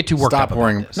 don't get too worked up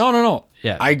worrying. about this. No.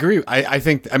 Yeah. I agree. I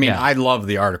think, I love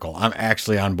the article. I'm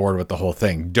actually on board with the whole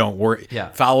thing. Don't worry. Yeah.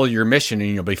 Follow your mission and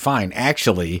you'll be fine.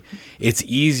 Actually, it's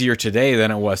easier today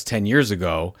than it was 10 years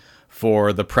ago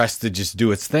for the press to just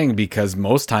do its thing because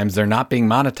most times they're not being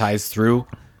monetized through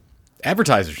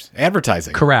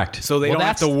advertising. Correct. So they don't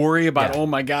have to worry about, oh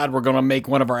my God, we're going to make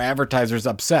one of our advertisers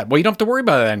upset. Well, you don't have to worry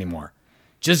about it anymore.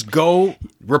 Just go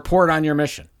report on your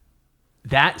mission.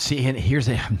 And here's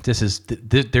there's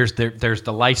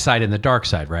the light side and the dark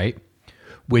side, right?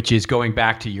 Which is going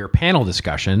back to your panel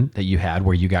discussion that you had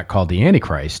where you got called the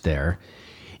Antichrist. There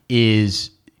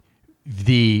is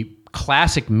the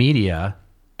classic media,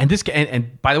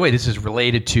 and by the way, this is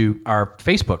related to our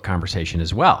Facebook conversation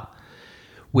as well,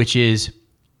 which is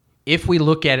if we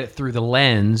look at it through the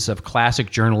lens of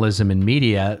classic journalism and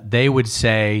media, they would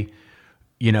say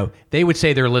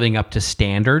they're living up to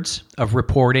standards of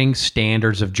reporting,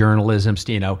 standards of journalism.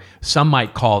 Some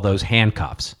might call those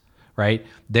handcuffs, right?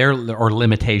 Or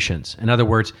limitations. In other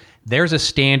words, there's a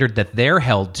standard that they're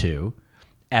held to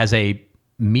as a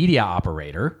media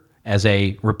operator, as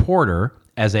a reporter,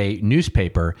 as a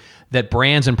newspaper that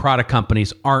brands and product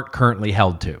companies aren't currently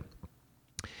held to.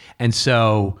 And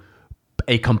so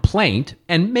a complaint,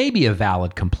 and maybe a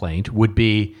valid complaint, would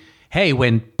be, hey,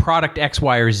 when product X,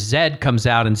 Y, or Z comes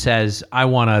out and says, I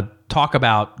want to talk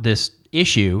about this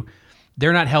issue,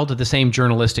 they're not held to the same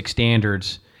journalistic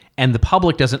standards, and the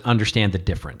public doesn't understand the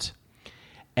difference.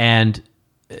 And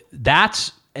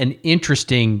that's an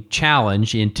interesting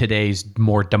challenge in today's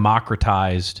more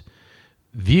democratized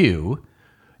view.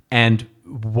 And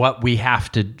what we have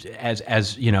to,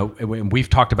 as we've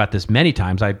talked about this many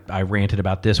times. I ranted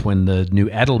about this when the new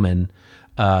Edelman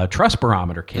trust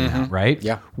barometer came out, right?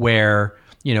 Yeah. Where,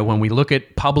 when we look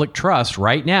at public trust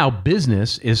right now,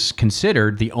 business is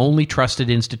considered the only trusted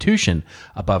institution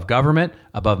above government,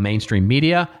 above mainstream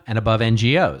media, and above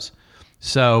NGOs.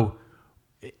 So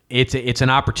it's an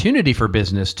opportunity for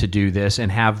business to do this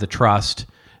and have the trust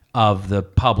of the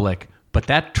public, but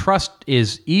that trust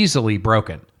is easily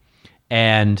broken.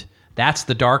 And that's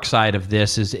the dark side of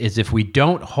this is if we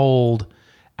don't hold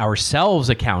ourselves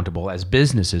accountable as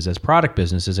businesses, as product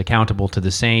businesses, accountable to the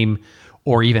same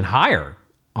or even higher,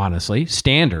 honestly,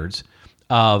 standards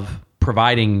of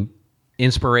providing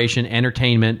inspiration,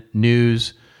 entertainment,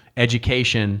 news,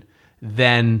 education,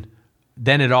 then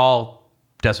it all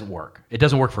doesn't work. It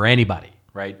doesn't work for anybody,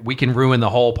 right? We can ruin the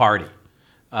whole party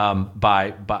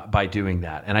by doing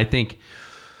that. And I think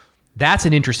that's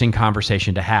an interesting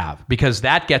conversation to have, because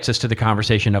that gets us to the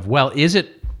conversation of, well, does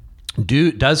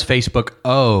Facebook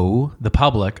owe the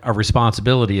public a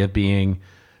responsibility of being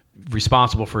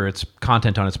responsible for its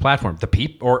content on its platform?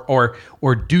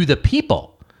 Or do the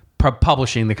people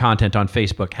publishing the content on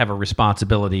Facebook have a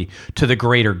responsibility to the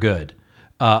greater good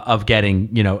of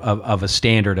getting, of a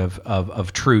standard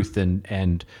of truth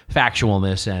and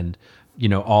factualness and,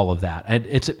 all of that? And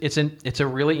it's a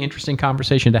really interesting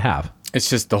conversation to have. It's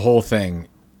just the whole thing.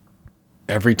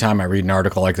 every time I read an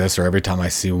article like this or every time I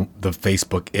see the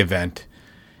Facebook event,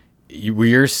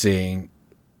 we are seeing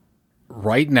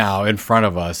right now in front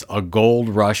of us a gold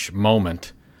rush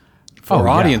moment for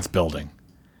audience building.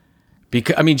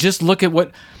 Because I mean, just look at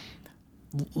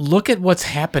what's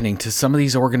happening to some of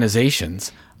these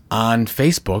organizations on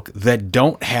Facebook that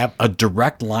don't have a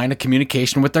direct line of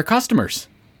communication with their customers.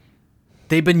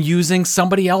 They've been using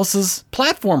somebody else's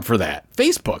platform for that,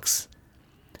 Facebook's.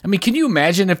 I mean, can you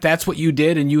imagine if that's what you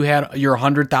did and you had your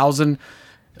 100,000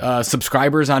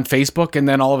 subscribers on Facebook and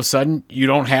then all of a sudden you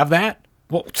don't have that?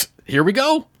 Well, here we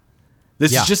go.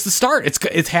 This is just the start.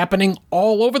 It's happening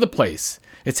all over the place.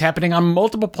 It's happening on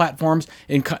multiple platforms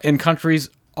in countries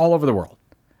all over the world.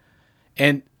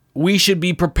 And we should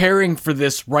be preparing for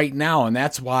this right now. And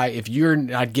that's why if you're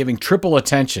not giving triple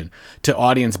attention to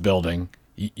audience building,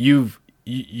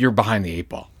 you're behind the eight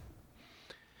ball.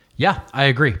 Yeah, I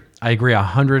agree.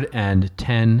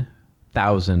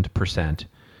 110,000%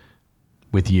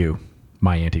 with you,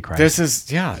 my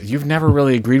Antichrist. You've never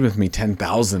really agreed with me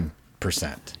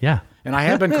 10,000%. Yeah. And I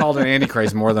have been called an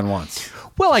Antichrist more than once.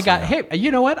 Well, hey, you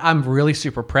know what? I'm really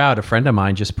super proud. A friend of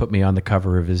mine just put me on the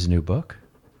cover of his new book.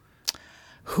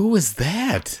 Who was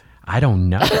that? I don't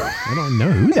know. I don't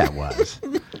know who that was.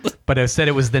 But I said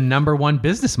it was the #1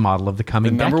 business model of the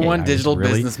coming decade. The number one digital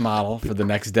business model for the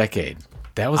next decade.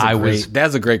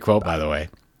 That's a great quote, by the way.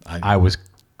 I was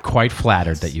quite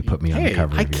flattered that you put me on the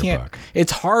cover of your book.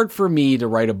 It's hard for me to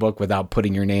write a book without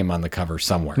putting your name on the cover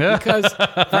somewhere. Because,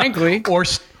 frankly...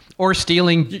 Or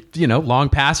stealing, long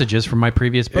passages from my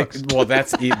previous books. Well,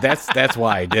 that's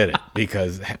why I did it,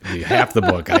 because half the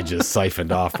book I just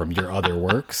siphoned off from your other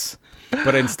works.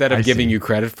 But instead of giving you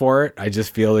credit for it, I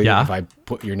just feel like if I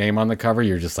put your name on the cover,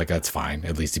 you're just like, that's fine.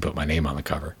 At least you put my name on the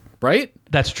cover, right?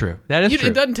 That's true. That is true.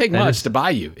 It doesn't take much to buy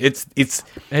you. It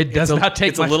does not take.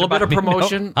 It's a little bit of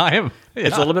promotion. No,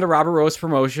 It's a little bit of Robert Rose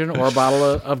promotion or a bottle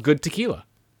of good tequila.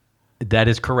 That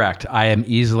is correct. I am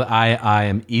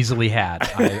easily had.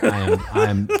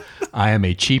 I am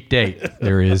a cheap date.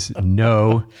 There is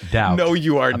no doubt. No,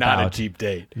 you are not a cheap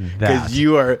date, because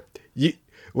you are.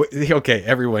 Okay,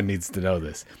 everyone needs to know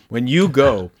this. When you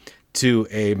go to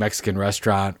a Mexican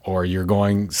restaurant or you're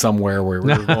going somewhere where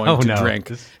we're going to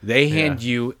drink, they hand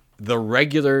you the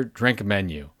regular drink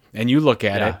menu, and you look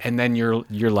at it, and then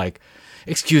you're like,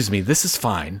 "Excuse me, this is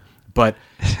fine." But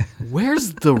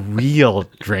where's the real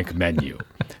drink menu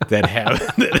that have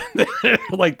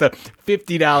like the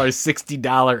 $50,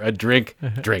 $60 a drink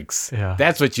drinks? Yeah.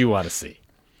 That's what you want to see.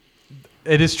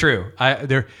 It is true.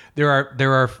 There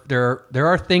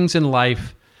are things in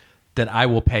life that I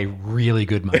will pay really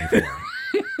good money for.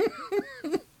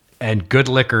 And good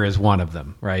liquor is one of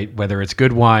them, right? Whether it's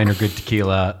good wine or good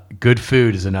tequila, good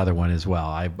food is another one as well.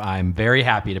 I'm very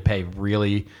happy to pay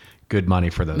really good money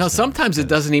for those. No, things. Sometimes it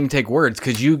doesn't even take words,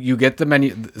 because you get the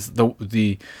menu.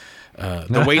 The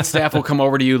wait staff will come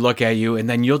over to you, look at you, and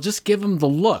then you'll just give them the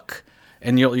look,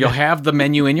 and you'll have the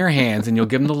menu in your hands, and you'll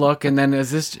give them the look, and then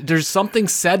there's something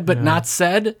said but not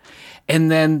said, and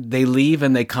then they leave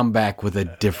and they come back with a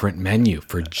different menu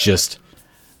for just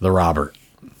the Robert.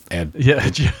 And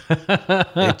it's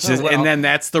just, and then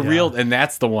that's the real, and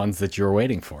that's the ones that you're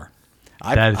waiting for.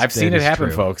 I've seen it happen,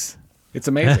 folks. It's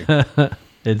amazing.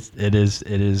 It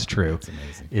is true. It's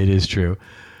amazing. It is true.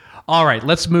 All right,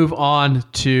 let's move on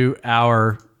to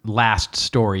our last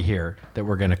story here that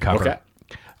we're going to cover,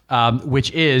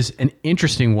 which is an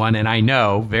interesting one, and I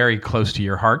know very close to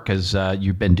your heart, because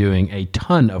you've been doing a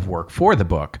ton of work for the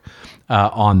book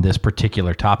on this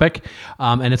particular topic,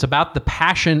 and it's about the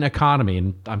passion economy,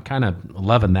 and I'm kind of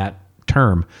loving that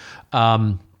term.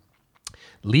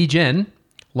 Li Jin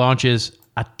launches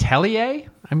Atelier.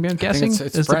 I'm guessing it's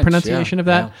is French, the pronunciation of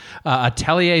that. Yeah.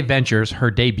 Atelier Ventures, her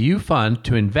debut fund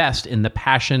to invest in the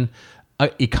passion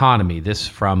economy. This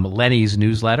from Lenny's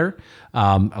newsletter,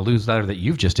 a newsletter that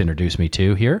you've just introduced me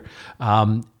to here.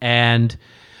 And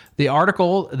the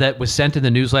article that was sent in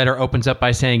the newsletter opens up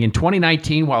by saying, in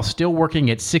 2019, while still working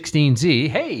at 16Z,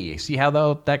 hey, see how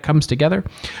that comes together?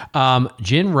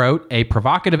 Jin wrote a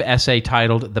provocative essay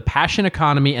titled The Passion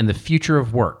Economy and the Future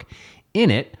of Work. In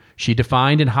it, she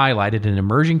defined and highlighted an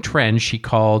emerging trend she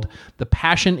called the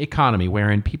passion economy,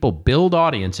 wherein people build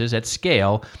audiences at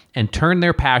scale and turn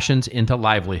their passions into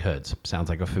livelihoods. Sounds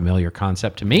like a familiar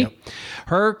concept to me. Yep.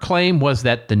 Her claim was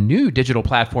that the new digital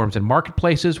platforms and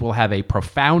marketplaces will have a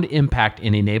profound impact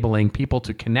in enabling people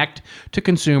to connect to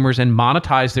consumers and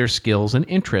monetize their skills and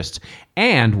interests,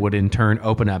 and would in turn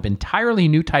open up entirely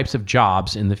new types of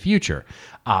jobs in the future.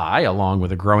 I, along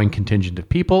with a growing contingent of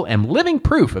people, am living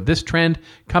proof of this trend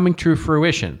coming to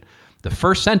fruition. The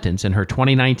first sentence in her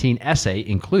 2019 essay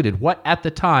included what at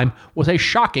the time was a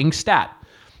shocking stat.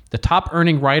 The top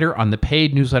earning writer on the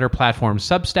paid newsletter platform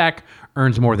Substack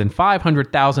earns more than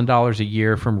 $500,000 a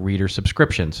year from reader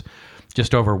subscriptions.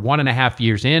 Just over 1.5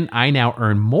 years in, I now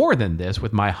earn more than this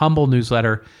with my humble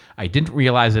newsletter. I didn't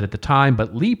realize it at the time,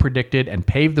 but Lee predicted and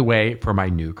paved the way for my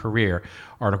new career.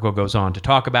 Article goes on to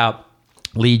talk about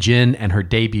Lee Jin and her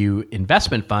debut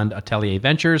investment fund, Atelier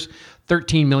Ventures,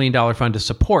 $13 million fund to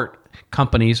support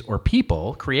companies or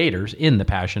people, creators in the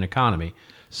passion economy.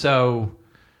 So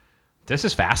this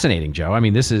is fascinating, Joe. I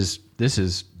mean, this is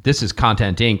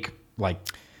Content Inc.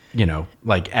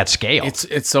 like at scale.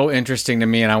 It's so interesting to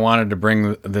me, and I wanted to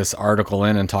bring this article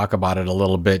in and talk about it a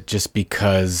little bit, just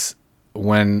because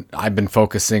when I've been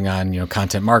focusing on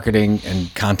content marketing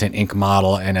and Content Inc.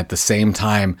 model, and at the same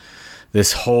time,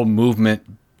 this whole movement,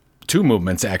 two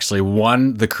movements actually.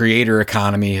 One, the creator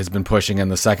economy has been pushing,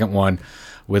 and the second one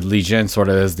with Lee Jin sort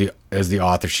of as the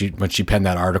author. When she penned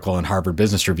that article in Harvard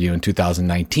Business Review in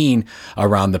 2019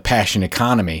 around the passion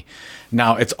economy.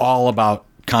 Now it's all about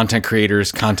content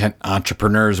creators, content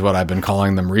entrepreneurs, what I've been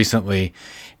calling them recently.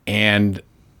 And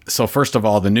so first of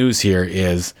all, the news here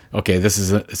is, okay,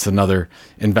 it's another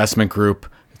investment group.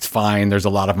 It's fine. There's a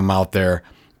lot of them out there.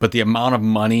 But the amount of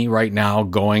money right now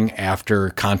going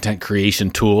after content creation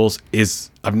tools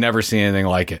I've never seen anything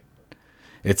like it.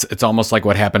 It's almost like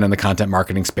what happened in the content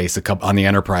marketing space on the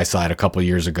enterprise side a couple of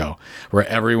years ago, where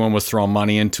everyone was throwing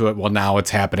money into it. Well, now it's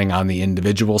happening on the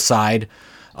individual side.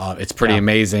 It's pretty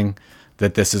amazing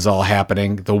that this is all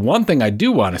happening. The one thing I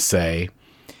do want to say,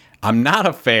 I'm not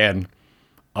a fan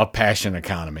of passion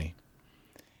economy.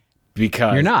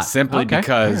 Because you're not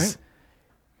because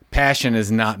passion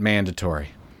is not mandatory.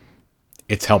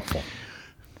 It's helpful.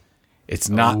 It's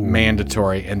not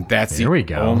mandatory, and that's the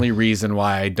only reason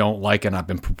why I don't like it. And I've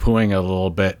been poo-pooing it a little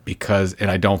bit and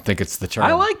I don't think it's the term.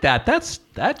 I like that.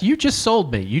 That you just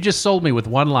sold me. You just sold me with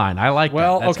one line. I like that.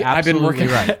 Well, okay. I've been working,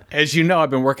 as you know, I've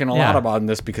been working a lot on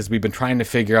this because we've been trying to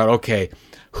figure out, okay,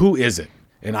 who is it?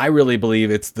 And I really believe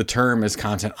the term is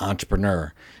content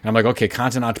entrepreneur. And I'm like, okay,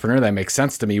 content entrepreneur, that makes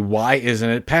sense to me. Why isn't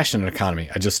it passion economy?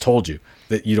 I just told you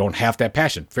that you don't have to have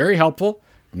passion. Very helpful.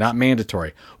 Not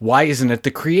mandatory. Why isn't it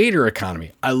the creator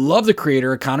economy? I love the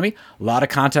creator economy. A lot of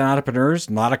content entrepreneurs,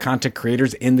 a lot of content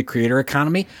creators in the creator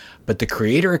economy. But the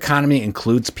creator economy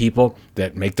includes people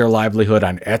that make their livelihood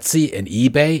on Etsy and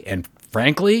eBay. And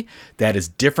frankly, that is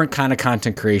different kind of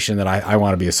content creation that I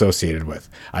want to be associated with.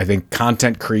 I think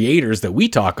content creators that we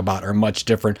talk about are much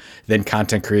different than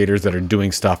content creators that are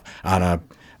doing stuff on an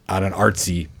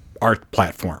artsy art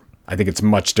platform. I think it's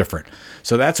much different.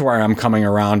 So that's where I'm coming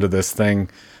around to this thing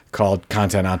called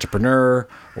content entrepreneur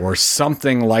or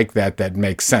something like that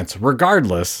makes sense.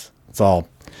 Regardless, it's all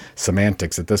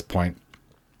semantics at this point.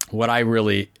 What I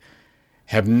really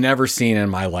have never seen in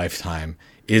my lifetime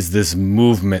is this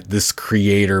movement, this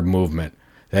creator movement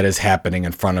that is happening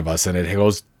in front of us. And it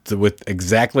goes with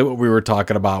exactly what we were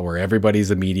talking about, where everybody's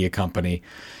a media company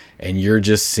and you're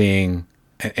just seeing.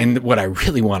 And what I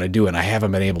really want to do, and I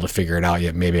haven't been able to figure it out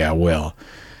yet, maybe I will.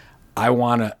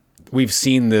 We've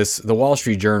seen this, the Wall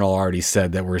Street Journal already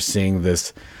said that we're seeing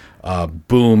this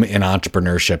boom in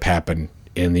entrepreneurship happen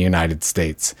in the United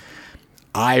States.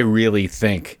 I really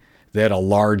think that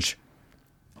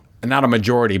not a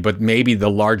majority, but maybe the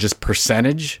largest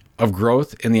percentage of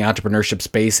growth in the entrepreneurship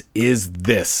space is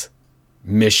this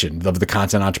mission of the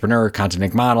content entrepreneur, Content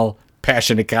Inc. model,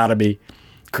 passion economy,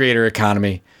 creator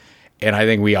economy. And I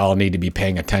think we all need to be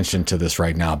paying attention to this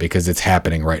right now because it's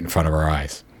happening right in front of our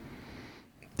eyes.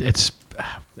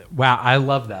 Wow, I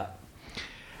love that,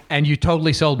 and you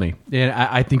totally sold me. And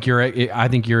I think you're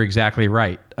exactly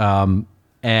right. And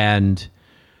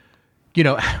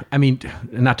I mean,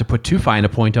 not to put too fine a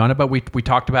point on it, but we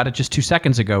talked about it just 2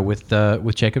 seconds ago with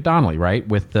Jacob Donnelly, right?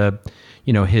 With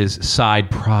his side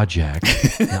project,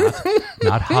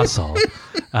 not hustle,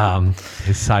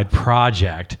 his side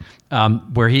project.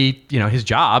 Where he, his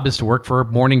job is to work for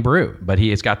Morning Brew, but he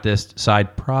has got this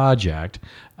side project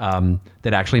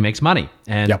that actually makes money.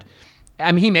 And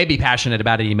I mean, he may be passionate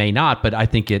about it, he may not, but I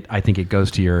think it goes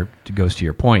to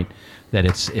your point that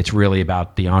it's really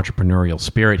about the entrepreneurial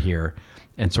spirit here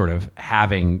and sort of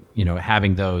having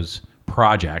those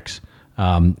projects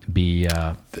be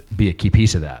a key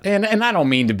piece of that. And I don't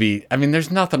mean to be. I mean,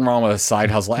 there's nothing wrong with a side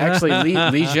hustle. Actually,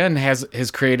 Lee Jin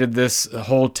has created this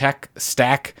whole tech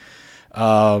stack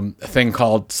thing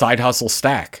called Side Hustle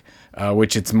Stack,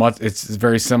 which it's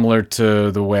very similar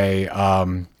to the way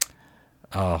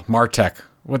Martech,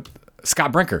 what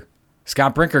Scott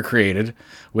Brinker created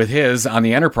with his on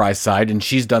the enterprise side, and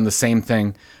she's done the same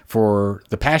thing for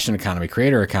the passion economy,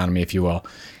 creator economy, if you will.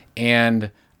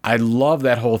 And I love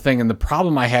that whole thing. And the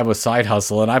problem I have with side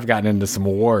hustle, and I've gotten into some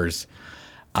wars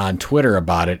on Twitter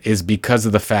about it, is because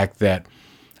of the fact that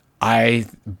I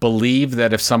believe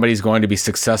that if somebody's going to be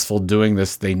successful doing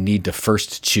this, they need to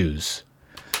first choose.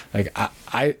 Like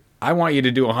I want you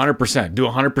to do 100%. Do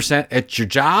 100% at your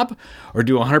job, or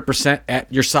do 100%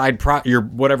 at your side your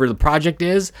whatever the project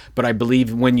is. But I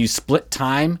believe when you split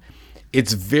time,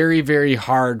 it's very, very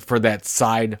hard for that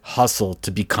side hustle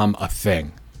to become a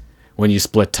thing when you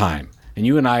split time. And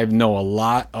you and I know a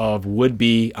lot of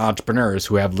would-be entrepreneurs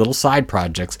who have little side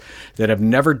projects that have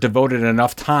never devoted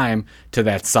enough time to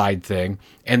that side thing,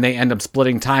 and they end up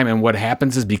splitting time. And what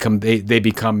happens is they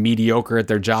become mediocre at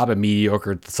their job and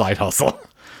mediocre at the side hustle.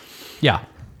 Yeah,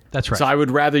 that's right. So I would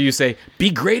rather you say,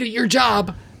 be great at your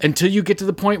job until you get to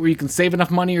the point where you can save enough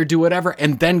money or do whatever,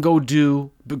 and then go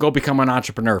become an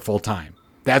entrepreneur full time.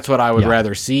 That's what I would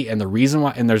rather see. And the reason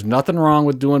why, and there's nothing wrong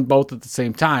with doing both at the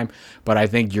same time, but I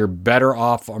think you're better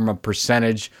off from a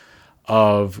percentage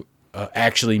of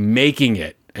actually making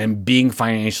it and being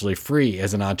financially free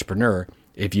as an entrepreneur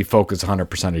if you focus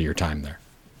 100% of your time there.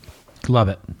 Love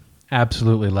it.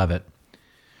 Absolutely love it.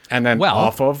 And then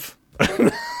off of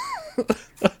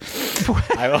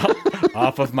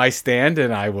off of my stand,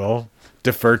 and I will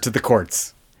defer to the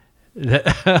courts.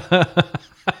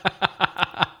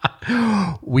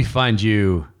 We find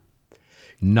you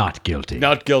not guilty.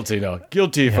 Not guilty, no.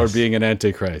 Guilty for being an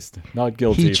antichrist. Not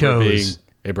guilty for being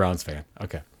a Browns fan.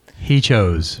 Okay. He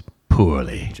chose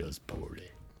poorly. He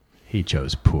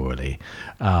chose poorly.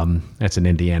 That's an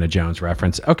Indiana Jones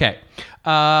reference. Okay.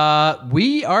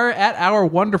 We are at our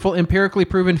wonderful, empirically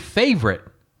proven favorite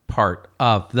part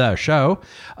of the show.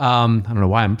 I don't know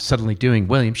why I'm suddenly doing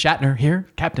William Shatner here,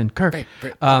 Captain Kirk.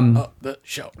 The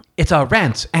show. It's a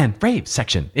rants and raves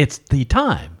section. It's the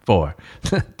time for...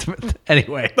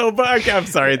 Anyway. No, but I'm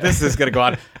sorry. This is going to go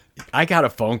on. I got a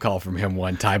phone call from him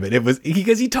one time, and it was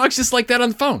because he talks just like that on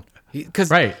the phone. Because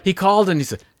he called and he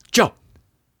said, Joe,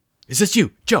 is this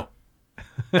you, Joe?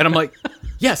 And I'm like,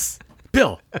 yes,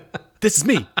 Bill, this is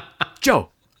me, Joe.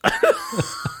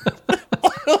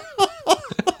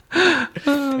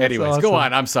 Anyways, awesome. Go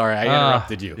on. I'm sorry. I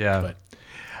interrupted you. Yeah.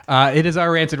 But. It is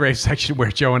our rants and raves section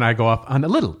where Joe and I go off on a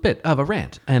little bit of a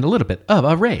rant and a little bit of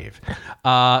a rave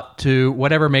to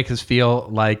whatever makes us feel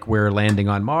like we're landing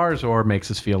on Mars or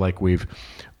makes us feel like we've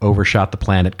overshot the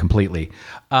planet completely.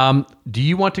 Do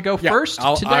you want to go first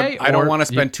today? I don't want to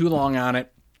spend too long on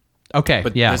it. Okay.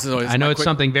 But yeah. I know it's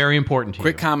something very important to you.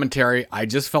 Quick commentary. I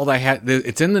just felt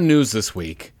it's in the news this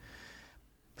week.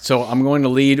 So I'm going to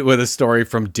lead with a story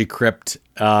from Decrypt.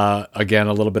 Again,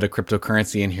 a little bit of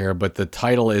cryptocurrency in here, but the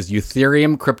title is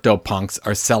Ethereum CryptoPunks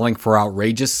Are Selling for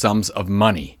Outrageous Sums of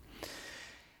Money.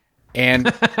 And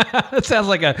it sounds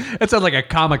like a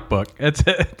comic book.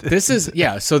 This is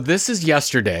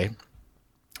yesterday,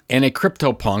 and a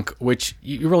CryptoPunk, which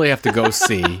you really have to go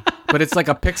see, but it's like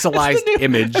a pixelized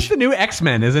image. That's the new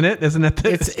X-Men, isn't it? Isn't it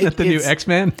the new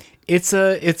X-Men? It's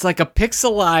like a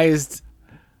pixelized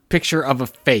picture of a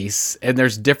face, and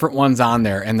there's different ones on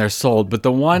there, and they're sold. But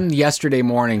the one yesterday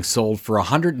morning sold for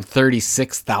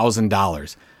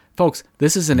 $136,000. Folks,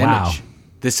 this is an image.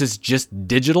 This is just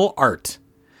digital art.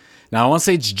 Now, I want to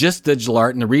say it's just digital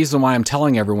art, and the reason why I'm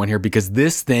telling everyone here, because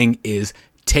this thing is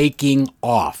taking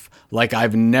off like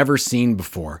I've never seen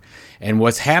before. And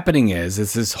what's happening is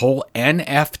this whole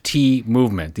NFT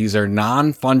movement. These are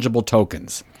non-fungible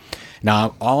tokens.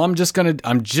 Now, I'm just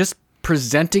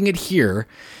presenting it here.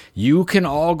 You can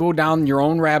all go down your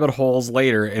own rabbit holes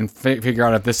later and figure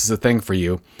out if this is a thing for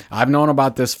you. I've known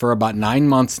about this for about 9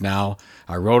 months now.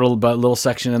 I wrote a little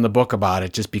section in the book about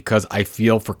it just because I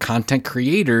feel for content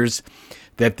creators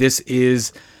that this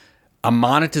is a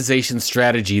monetization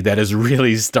strategy that is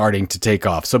really starting to take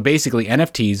off. So basically,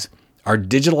 NFTs are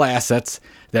digital assets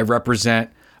that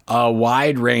represent a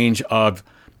wide range of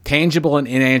tangible and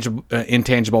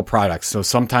intangible products. So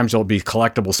sometimes it'll be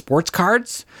collectible sports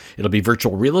cards, it'll be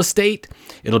virtual real estate,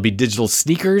 it'll be digital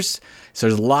sneakers. So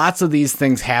there's lots of these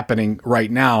things happening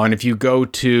right now. And if you go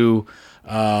to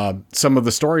some of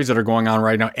the stories that are going on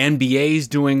right now, NBA's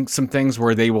doing some things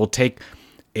where they will take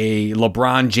a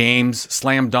LeBron James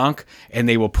slam dunk and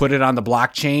they will put it on the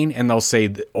blockchain, and they'll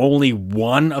say only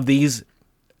one of these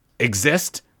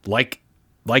exist like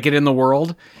it in the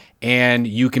world, and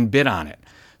you can bid on it.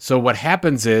 So what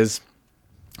happens is,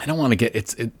 I don't want to get,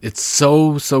 it's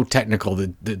so technical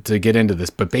to get into this,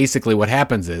 but basically what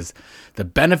happens is the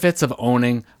benefits of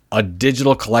owning a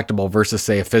digital collectible versus,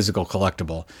 say, a physical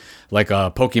collectible, like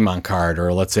a Pokemon card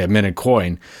or let's say a minted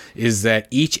coin, is that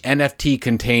each NFT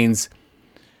contains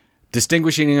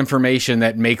distinguishing information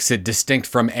that makes it distinct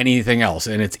from anything else,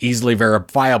 and it's easily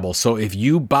verifiable. So if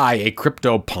you buy a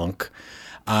CryptoPunk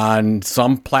on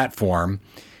some platform,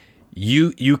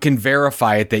 you can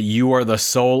verify it that you are the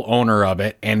sole owner of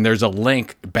it, and there's a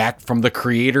link back from the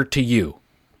creator to you.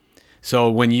 So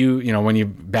when you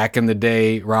back in the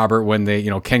day, Robert, when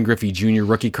Ken Griffey Jr.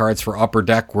 rookie cards for Upper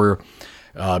Deck were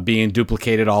being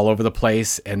duplicated all over the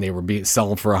place, and they were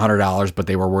selling for $100, but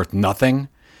they were worth nothing.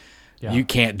 Yeah. You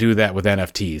can't do that with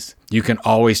NFTs. You can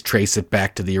always trace it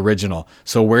back to the original.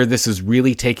 So where this is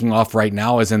really taking off right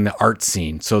now is in the art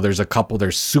scene. So there's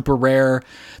Super Rare,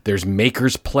 there's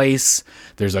Maker's Place,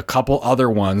 there's a couple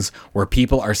other ones where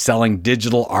people are selling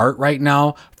digital art right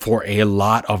now for a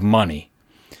lot of money.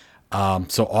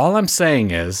 So all I'm saying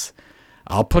is,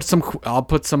 I'll put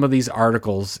some of these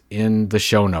articles in the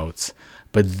show notes.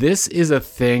 But this is a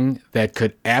thing that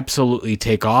could absolutely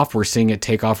take off. We're seeing it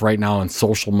take off right now in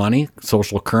social money,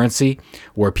 social currency,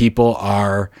 where people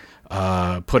are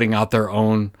putting out their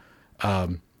own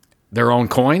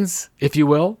coins, if you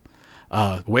will.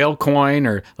 Whale coin,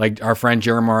 or like our friend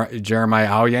Jeremiah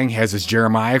Aoyang has his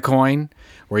Jeremiah coin,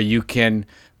 where you can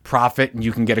profit and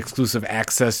you can get exclusive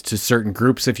access to certain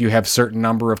groups if you have certain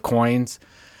number of coins.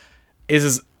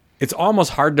 It's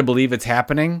almost hard to believe it's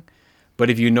happening. But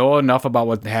if you know enough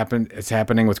about it's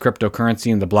happening with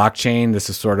cryptocurrency and the blockchain, this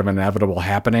is sort of inevitable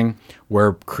happening,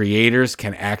 where creators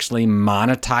can actually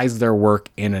monetize their work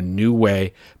in a new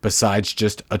way besides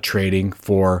just a trading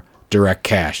for direct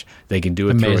cash. They can do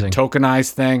it through a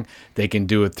tokenized thing. They can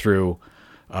do it through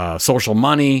social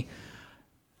money,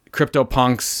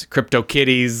 CryptoPunks,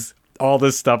 CryptoKitties. All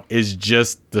this stuff is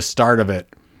just the start of it.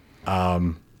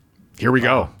 Here we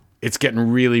go. It's getting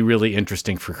really, really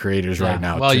interesting for creators right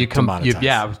now. Well, I was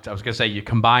going to say, you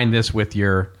combine this with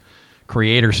your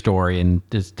creator story, and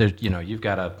there's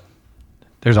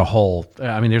a whole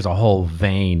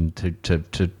vein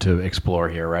to explore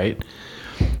here, right?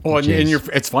 Well,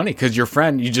 it's funny because your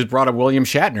friend, you just brought up William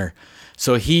Shatner.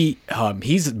 So he's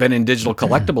been in digital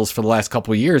collectibles for the last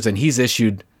couple of years, and he's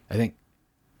issued, I think,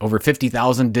 over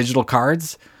 50,000 digital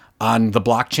cards on the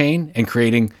blockchain and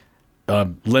creating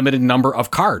limited number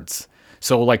of cards.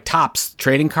 So like Topps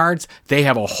trading cards, they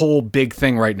have a whole big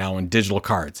thing right now in digital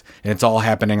cards, and it's all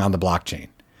happening on the blockchain.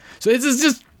 So it's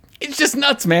just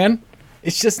nuts, man.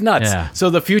 It's just nuts. Yeah. So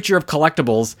the future of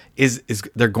collectibles is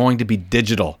they're going to be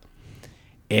digital.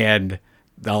 And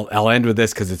I'll end with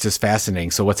this because it's just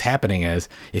fascinating. So what's happening is,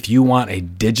 if you want a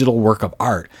digital work of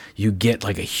art, you get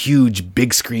like a huge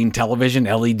big screen television,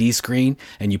 LED screen,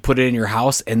 and you put it in your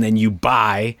house, and then you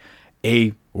buy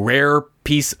a rare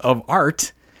piece of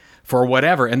art for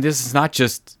whatever. And this is not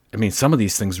just, some of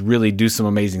these things really do some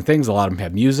amazing things. A lot of them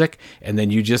have music, and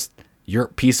then your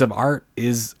piece of art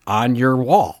is on your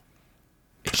wall.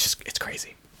 It's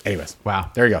crazy. Anyways.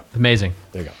 Wow. There you go. Amazing.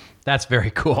 There you go. That's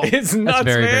very cool. It's nuts, That's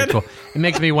very, man. very cool. It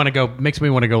makes me want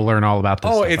to go learn all about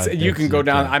this. Oh, you can go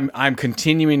down. I'm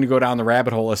continuing to go down the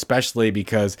rabbit hole, especially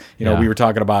because, we were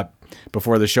talking about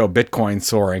before the show, Bitcoin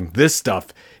soaring. This stuff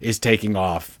is taking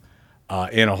off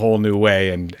in a whole new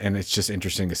way, and it's just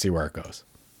interesting to see where it goes.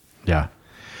 Yeah.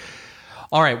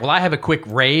 All right. Well, I have a quick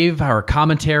rave or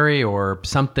commentary or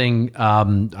something. I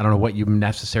don't know what you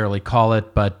necessarily call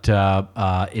it, but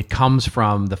it comes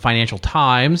from the Financial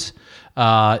Times.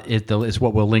 Is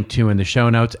what we'll link to in the show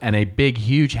notes, and a big,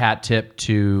 huge hat tip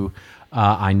to,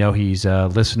 I know he's a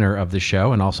listener of the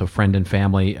show and also friend and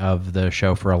family of the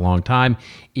show for a long time,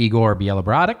 Igor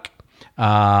Bielobradek.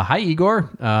 Hi, Igor.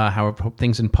 Hope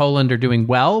things in Poland are doing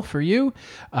well for you.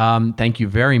 Thank you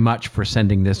very much for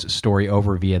sending this story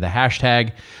over via the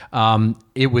hashtag.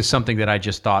 It was something that I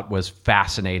just thought was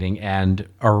fascinating and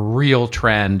a real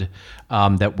trend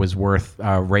that was worth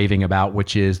raving about,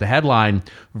 which is the headline,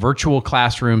 Virtual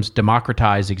Classrooms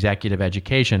Democratize Executive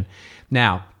Education.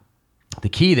 Now, the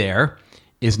key there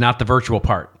is not the virtual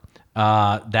part.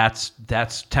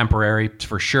 That's temporary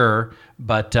for sure,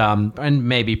 but and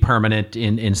maybe permanent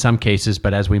in some cases.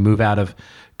 But as we move out of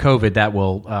COVID, that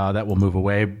will move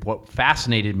away. What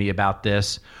fascinated me about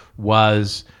this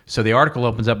was, so the article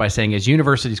opens up by saying, as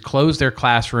universities closed their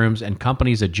classrooms and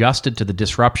companies adjusted to the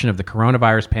disruption of the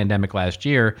coronavirus pandemic last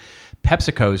year,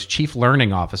 PepsiCo's chief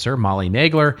learning officer, Molly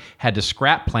Nagler, had to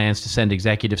scrap plans to send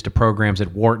executives to programs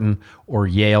at Wharton or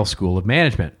Yale School of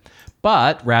Management.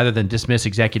 But rather than dismiss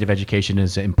executive education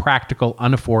as impractical,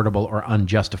 unaffordable, or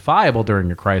unjustifiable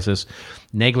during a crisis,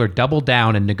 Nagler doubled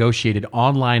down and negotiated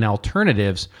online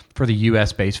alternatives for the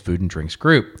U.S.-based Food and Drinks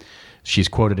Group. She's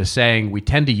quoted as saying, "We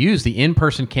tend to use the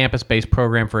in-person campus-based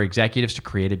program for executives to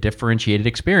create a differentiated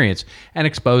experience and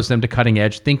expose them to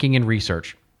cutting-edge thinking and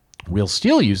research. We'll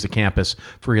still use the campus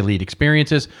for elite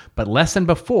experiences, but less than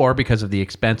before because of the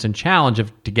expense and challenge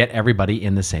to get everybody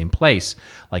in the same place.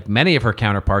 Like many of her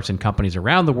counterparts in companies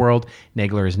around the world,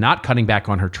 Nagler is not cutting back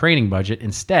on her training budget.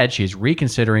 Instead, she is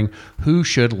reconsidering who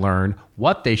should learn,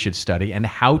 what they should study, and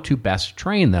how to best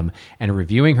train them, and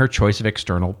reviewing her choice of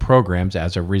external programs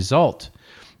as a result.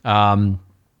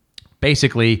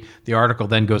 Basically, the article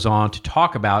then goes on to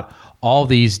talk about all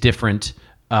these different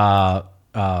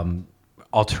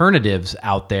alternatives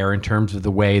out there in terms of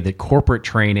the way that corporate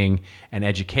training and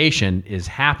education is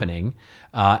happening.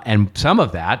 And some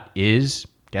of that is,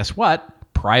 guess what?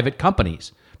 Private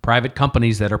companies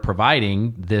that are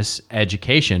providing this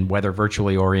education, whether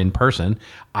virtually or in person.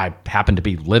 I happen to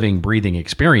be living, breathing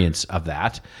experience of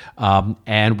that.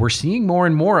 And we're seeing more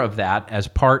and more of that as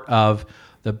part of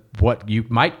what you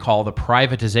might call the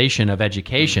privatization of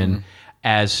education.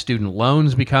 As student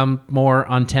loans become more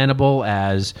untenable,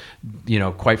 as,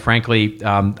 quite frankly,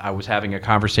 I was having a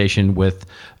conversation with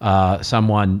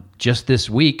someone just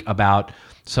this week about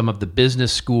some of the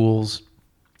business schools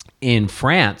in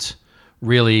France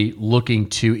really looking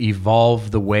to evolve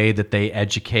the way that they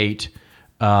educate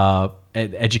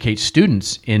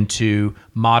students into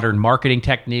modern marketing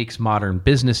techniques, modern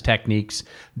business techniques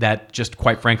that just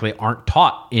quite frankly aren't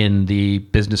taught in the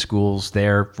business schools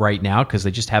there right now because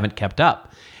they just haven't kept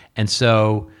up. And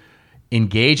so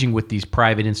engaging with these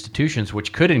private institutions,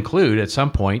 which could include at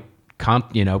some point,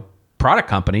 product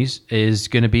companies, is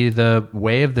going to be the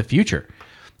way of the future.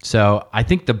 So I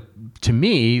think to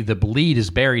me, the bleed is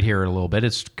buried here a little bit.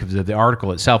 It's because the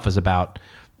article itself is about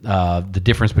the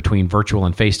difference between virtual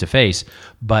and face-to-face,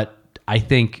 but I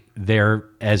think there,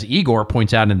 as Igor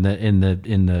points out in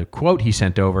the quote he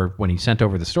sent over when he sent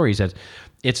over the story, he says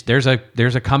there's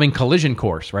a coming collision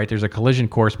course, right? There's a collision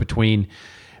course between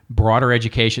broader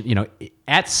education.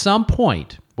 At some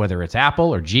point, whether it's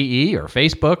Apple or GE or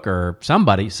Facebook or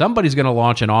somebody's going to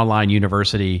launch an online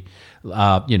university,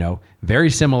 very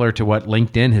similar to what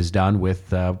LinkedIn has done with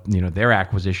their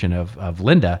acquisition of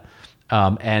Lynda,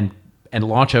 and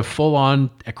launch a full-on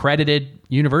accredited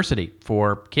university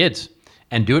for kids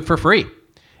and do it for free.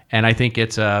 And I think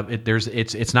it's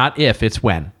not if, it's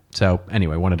when. So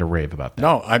anyway, wanted to rave about that.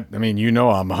 No, I'm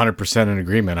 100% in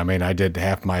agreement. I did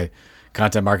half my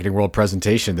Content Marketing World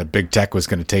presentation that big tech was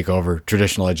going to take over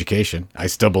traditional education. I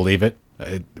still believe it.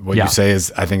 What you say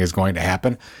I think is going to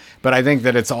happen. But I think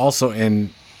that it's also in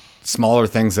smaller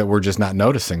things that we're just not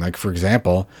noticing. Like, for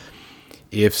example,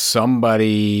 if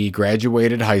somebody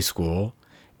graduated high school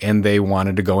and they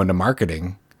wanted to go into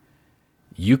marketing,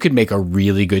 you could make a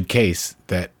really good case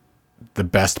that the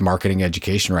best marketing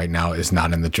education right now is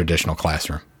not in the traditional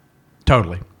classroom.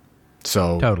 Totally.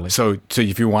 So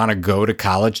if you want to go to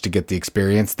college to get the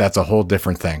experience, that's a whole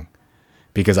different thing,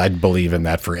 because I believe in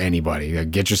that for anybody.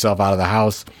 Get yourself out of the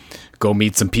house, go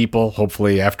meet some people.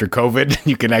 Hopefully after COVID,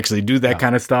 you can actually do that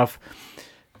kind of stuff.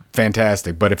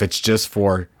 Fantastic. But if it's just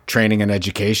for training and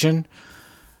education,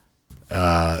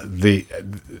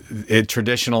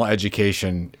 traditional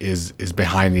education is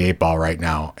behind the eight ball right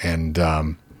now, and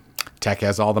tech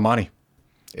has all the money.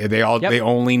 They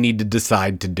only need to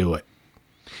decide to do it.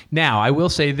 Now, I will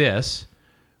say this,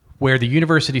 where the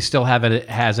university still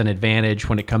has an advantage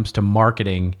when it comes to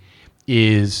marketing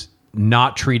is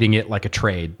not treating it like a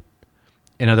trade.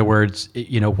 In other words,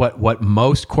 what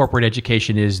most corporate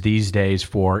education is these days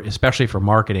especially for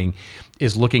marketing,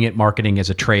 is looking at marketing as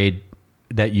a trade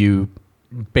that you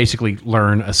basically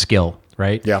learn a skill,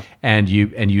 right? Yeah. And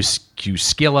you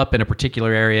skill up in a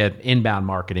particular area: inbound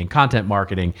marketing, content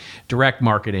marketing, direct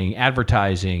marketing,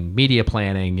 advertising, media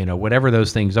planning, whatever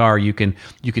those things are, you can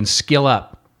skill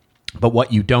up. But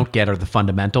what you don't get are the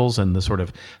fundamentals and the sort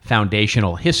of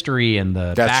foundational history and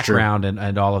the background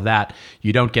and all of that.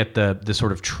 You don't get the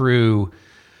sort of true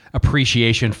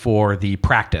appreciation for the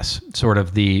practice, sort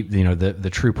of the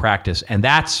true practice. And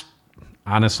that's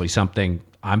honestly something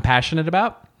I'm passionate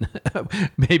about.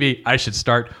 Maybe I should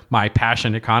start my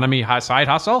passion economy side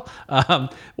hustle. I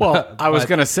was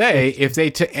going to say, if they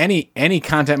to any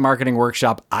content marketing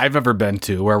workshop I've ever been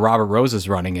to where Robert Rose is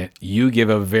running it, you give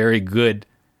a very good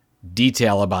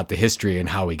detail about the history and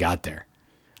how we got there.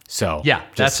 So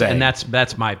that's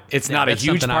my. It's not a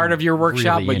huge part of your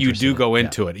workshop, really, but you do go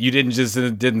into it. You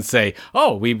didn't say,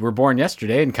 "Oh, we were born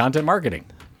yesterday in content marketing."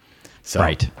 So.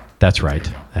 Right. That's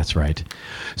right.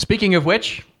 Speaking of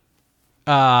which,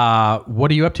 what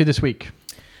are you up to this week?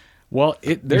 Well,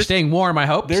 you're staying warm, I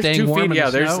hope. There's staying 2 warm feet.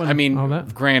 In the snow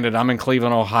and granted, I'm in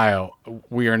Cleveland, Ohio.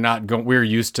 We are not going. We're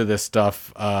used to this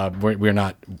stuff. We're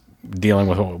not dealing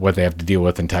with what they have to deal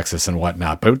with in Texas and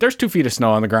whatnot. But there's 2 feet of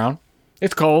snow on the ground.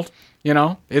 It's cold.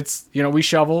 We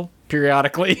shovel,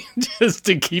 periodically just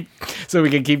to so we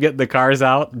can keep getting the cars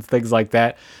out and things like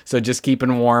that. So just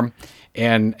keeping warm.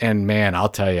 And man, I'll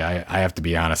tell you, I have to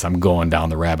be honest, I'm going down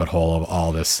the rabbit hole of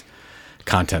all this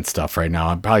content stuff right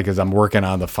now. Probably because I'm working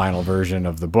on the final version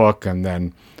of the book, and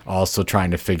then also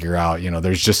trying to figure out,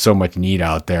 there's just so much need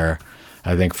out there,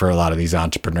 I think, for a lot of these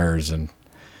entrepreneurs, and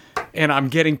I'm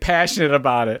getting passionate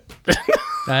about it.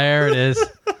 There it is.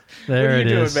 There what are it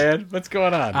you is. doing, man? What's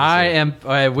going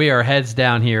on? We are heads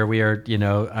down here. We are,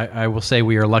 I will say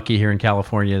we are lucky here in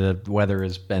California. The weather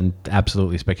has been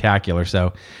absolutely spectacular.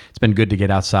 So it's been good to get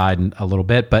outside a little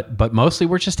bit, but mostly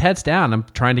we're just heads down. I'm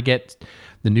trying to get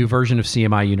the new version of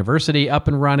CMI University up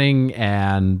and running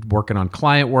and working on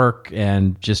client work,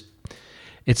 and just,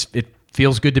 it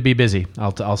feels good to be busy.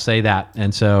 I'll say that.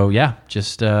 And so, yeah,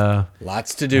 just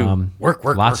lots to do. Work.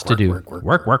 Lots to do.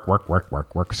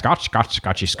 Work. Scotch.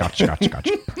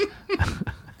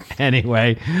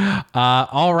 Anyway,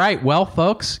 all right. Well,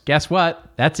 folks, guess what?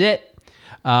 That's it.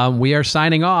 We are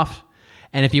signing off.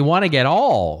 And if you want to get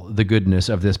all the goodness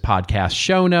of this podcast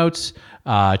show notes,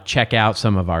 check out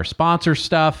some of our sponsor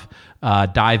stuff,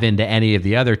 dive into any of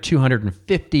the other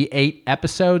 258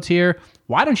 episodes here,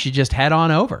 why don't you just head on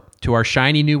over to our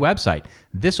shiny new website,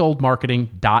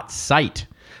 thisoldmarketing.site.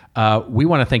 We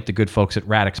want to thank the good folks at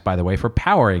Radix, by the way, for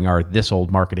powering our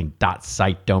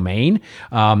thisoldmarketing.site domain.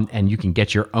 And you can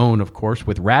get your own, of course,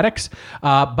 with Radix.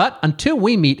 But until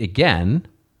we meet again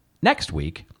next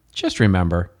week, just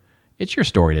remember, it's your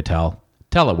story to tell.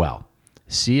 Tell it well.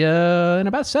 See you in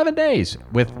about 7 days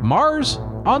with Mars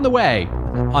on the way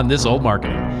on This Old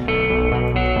Marketing.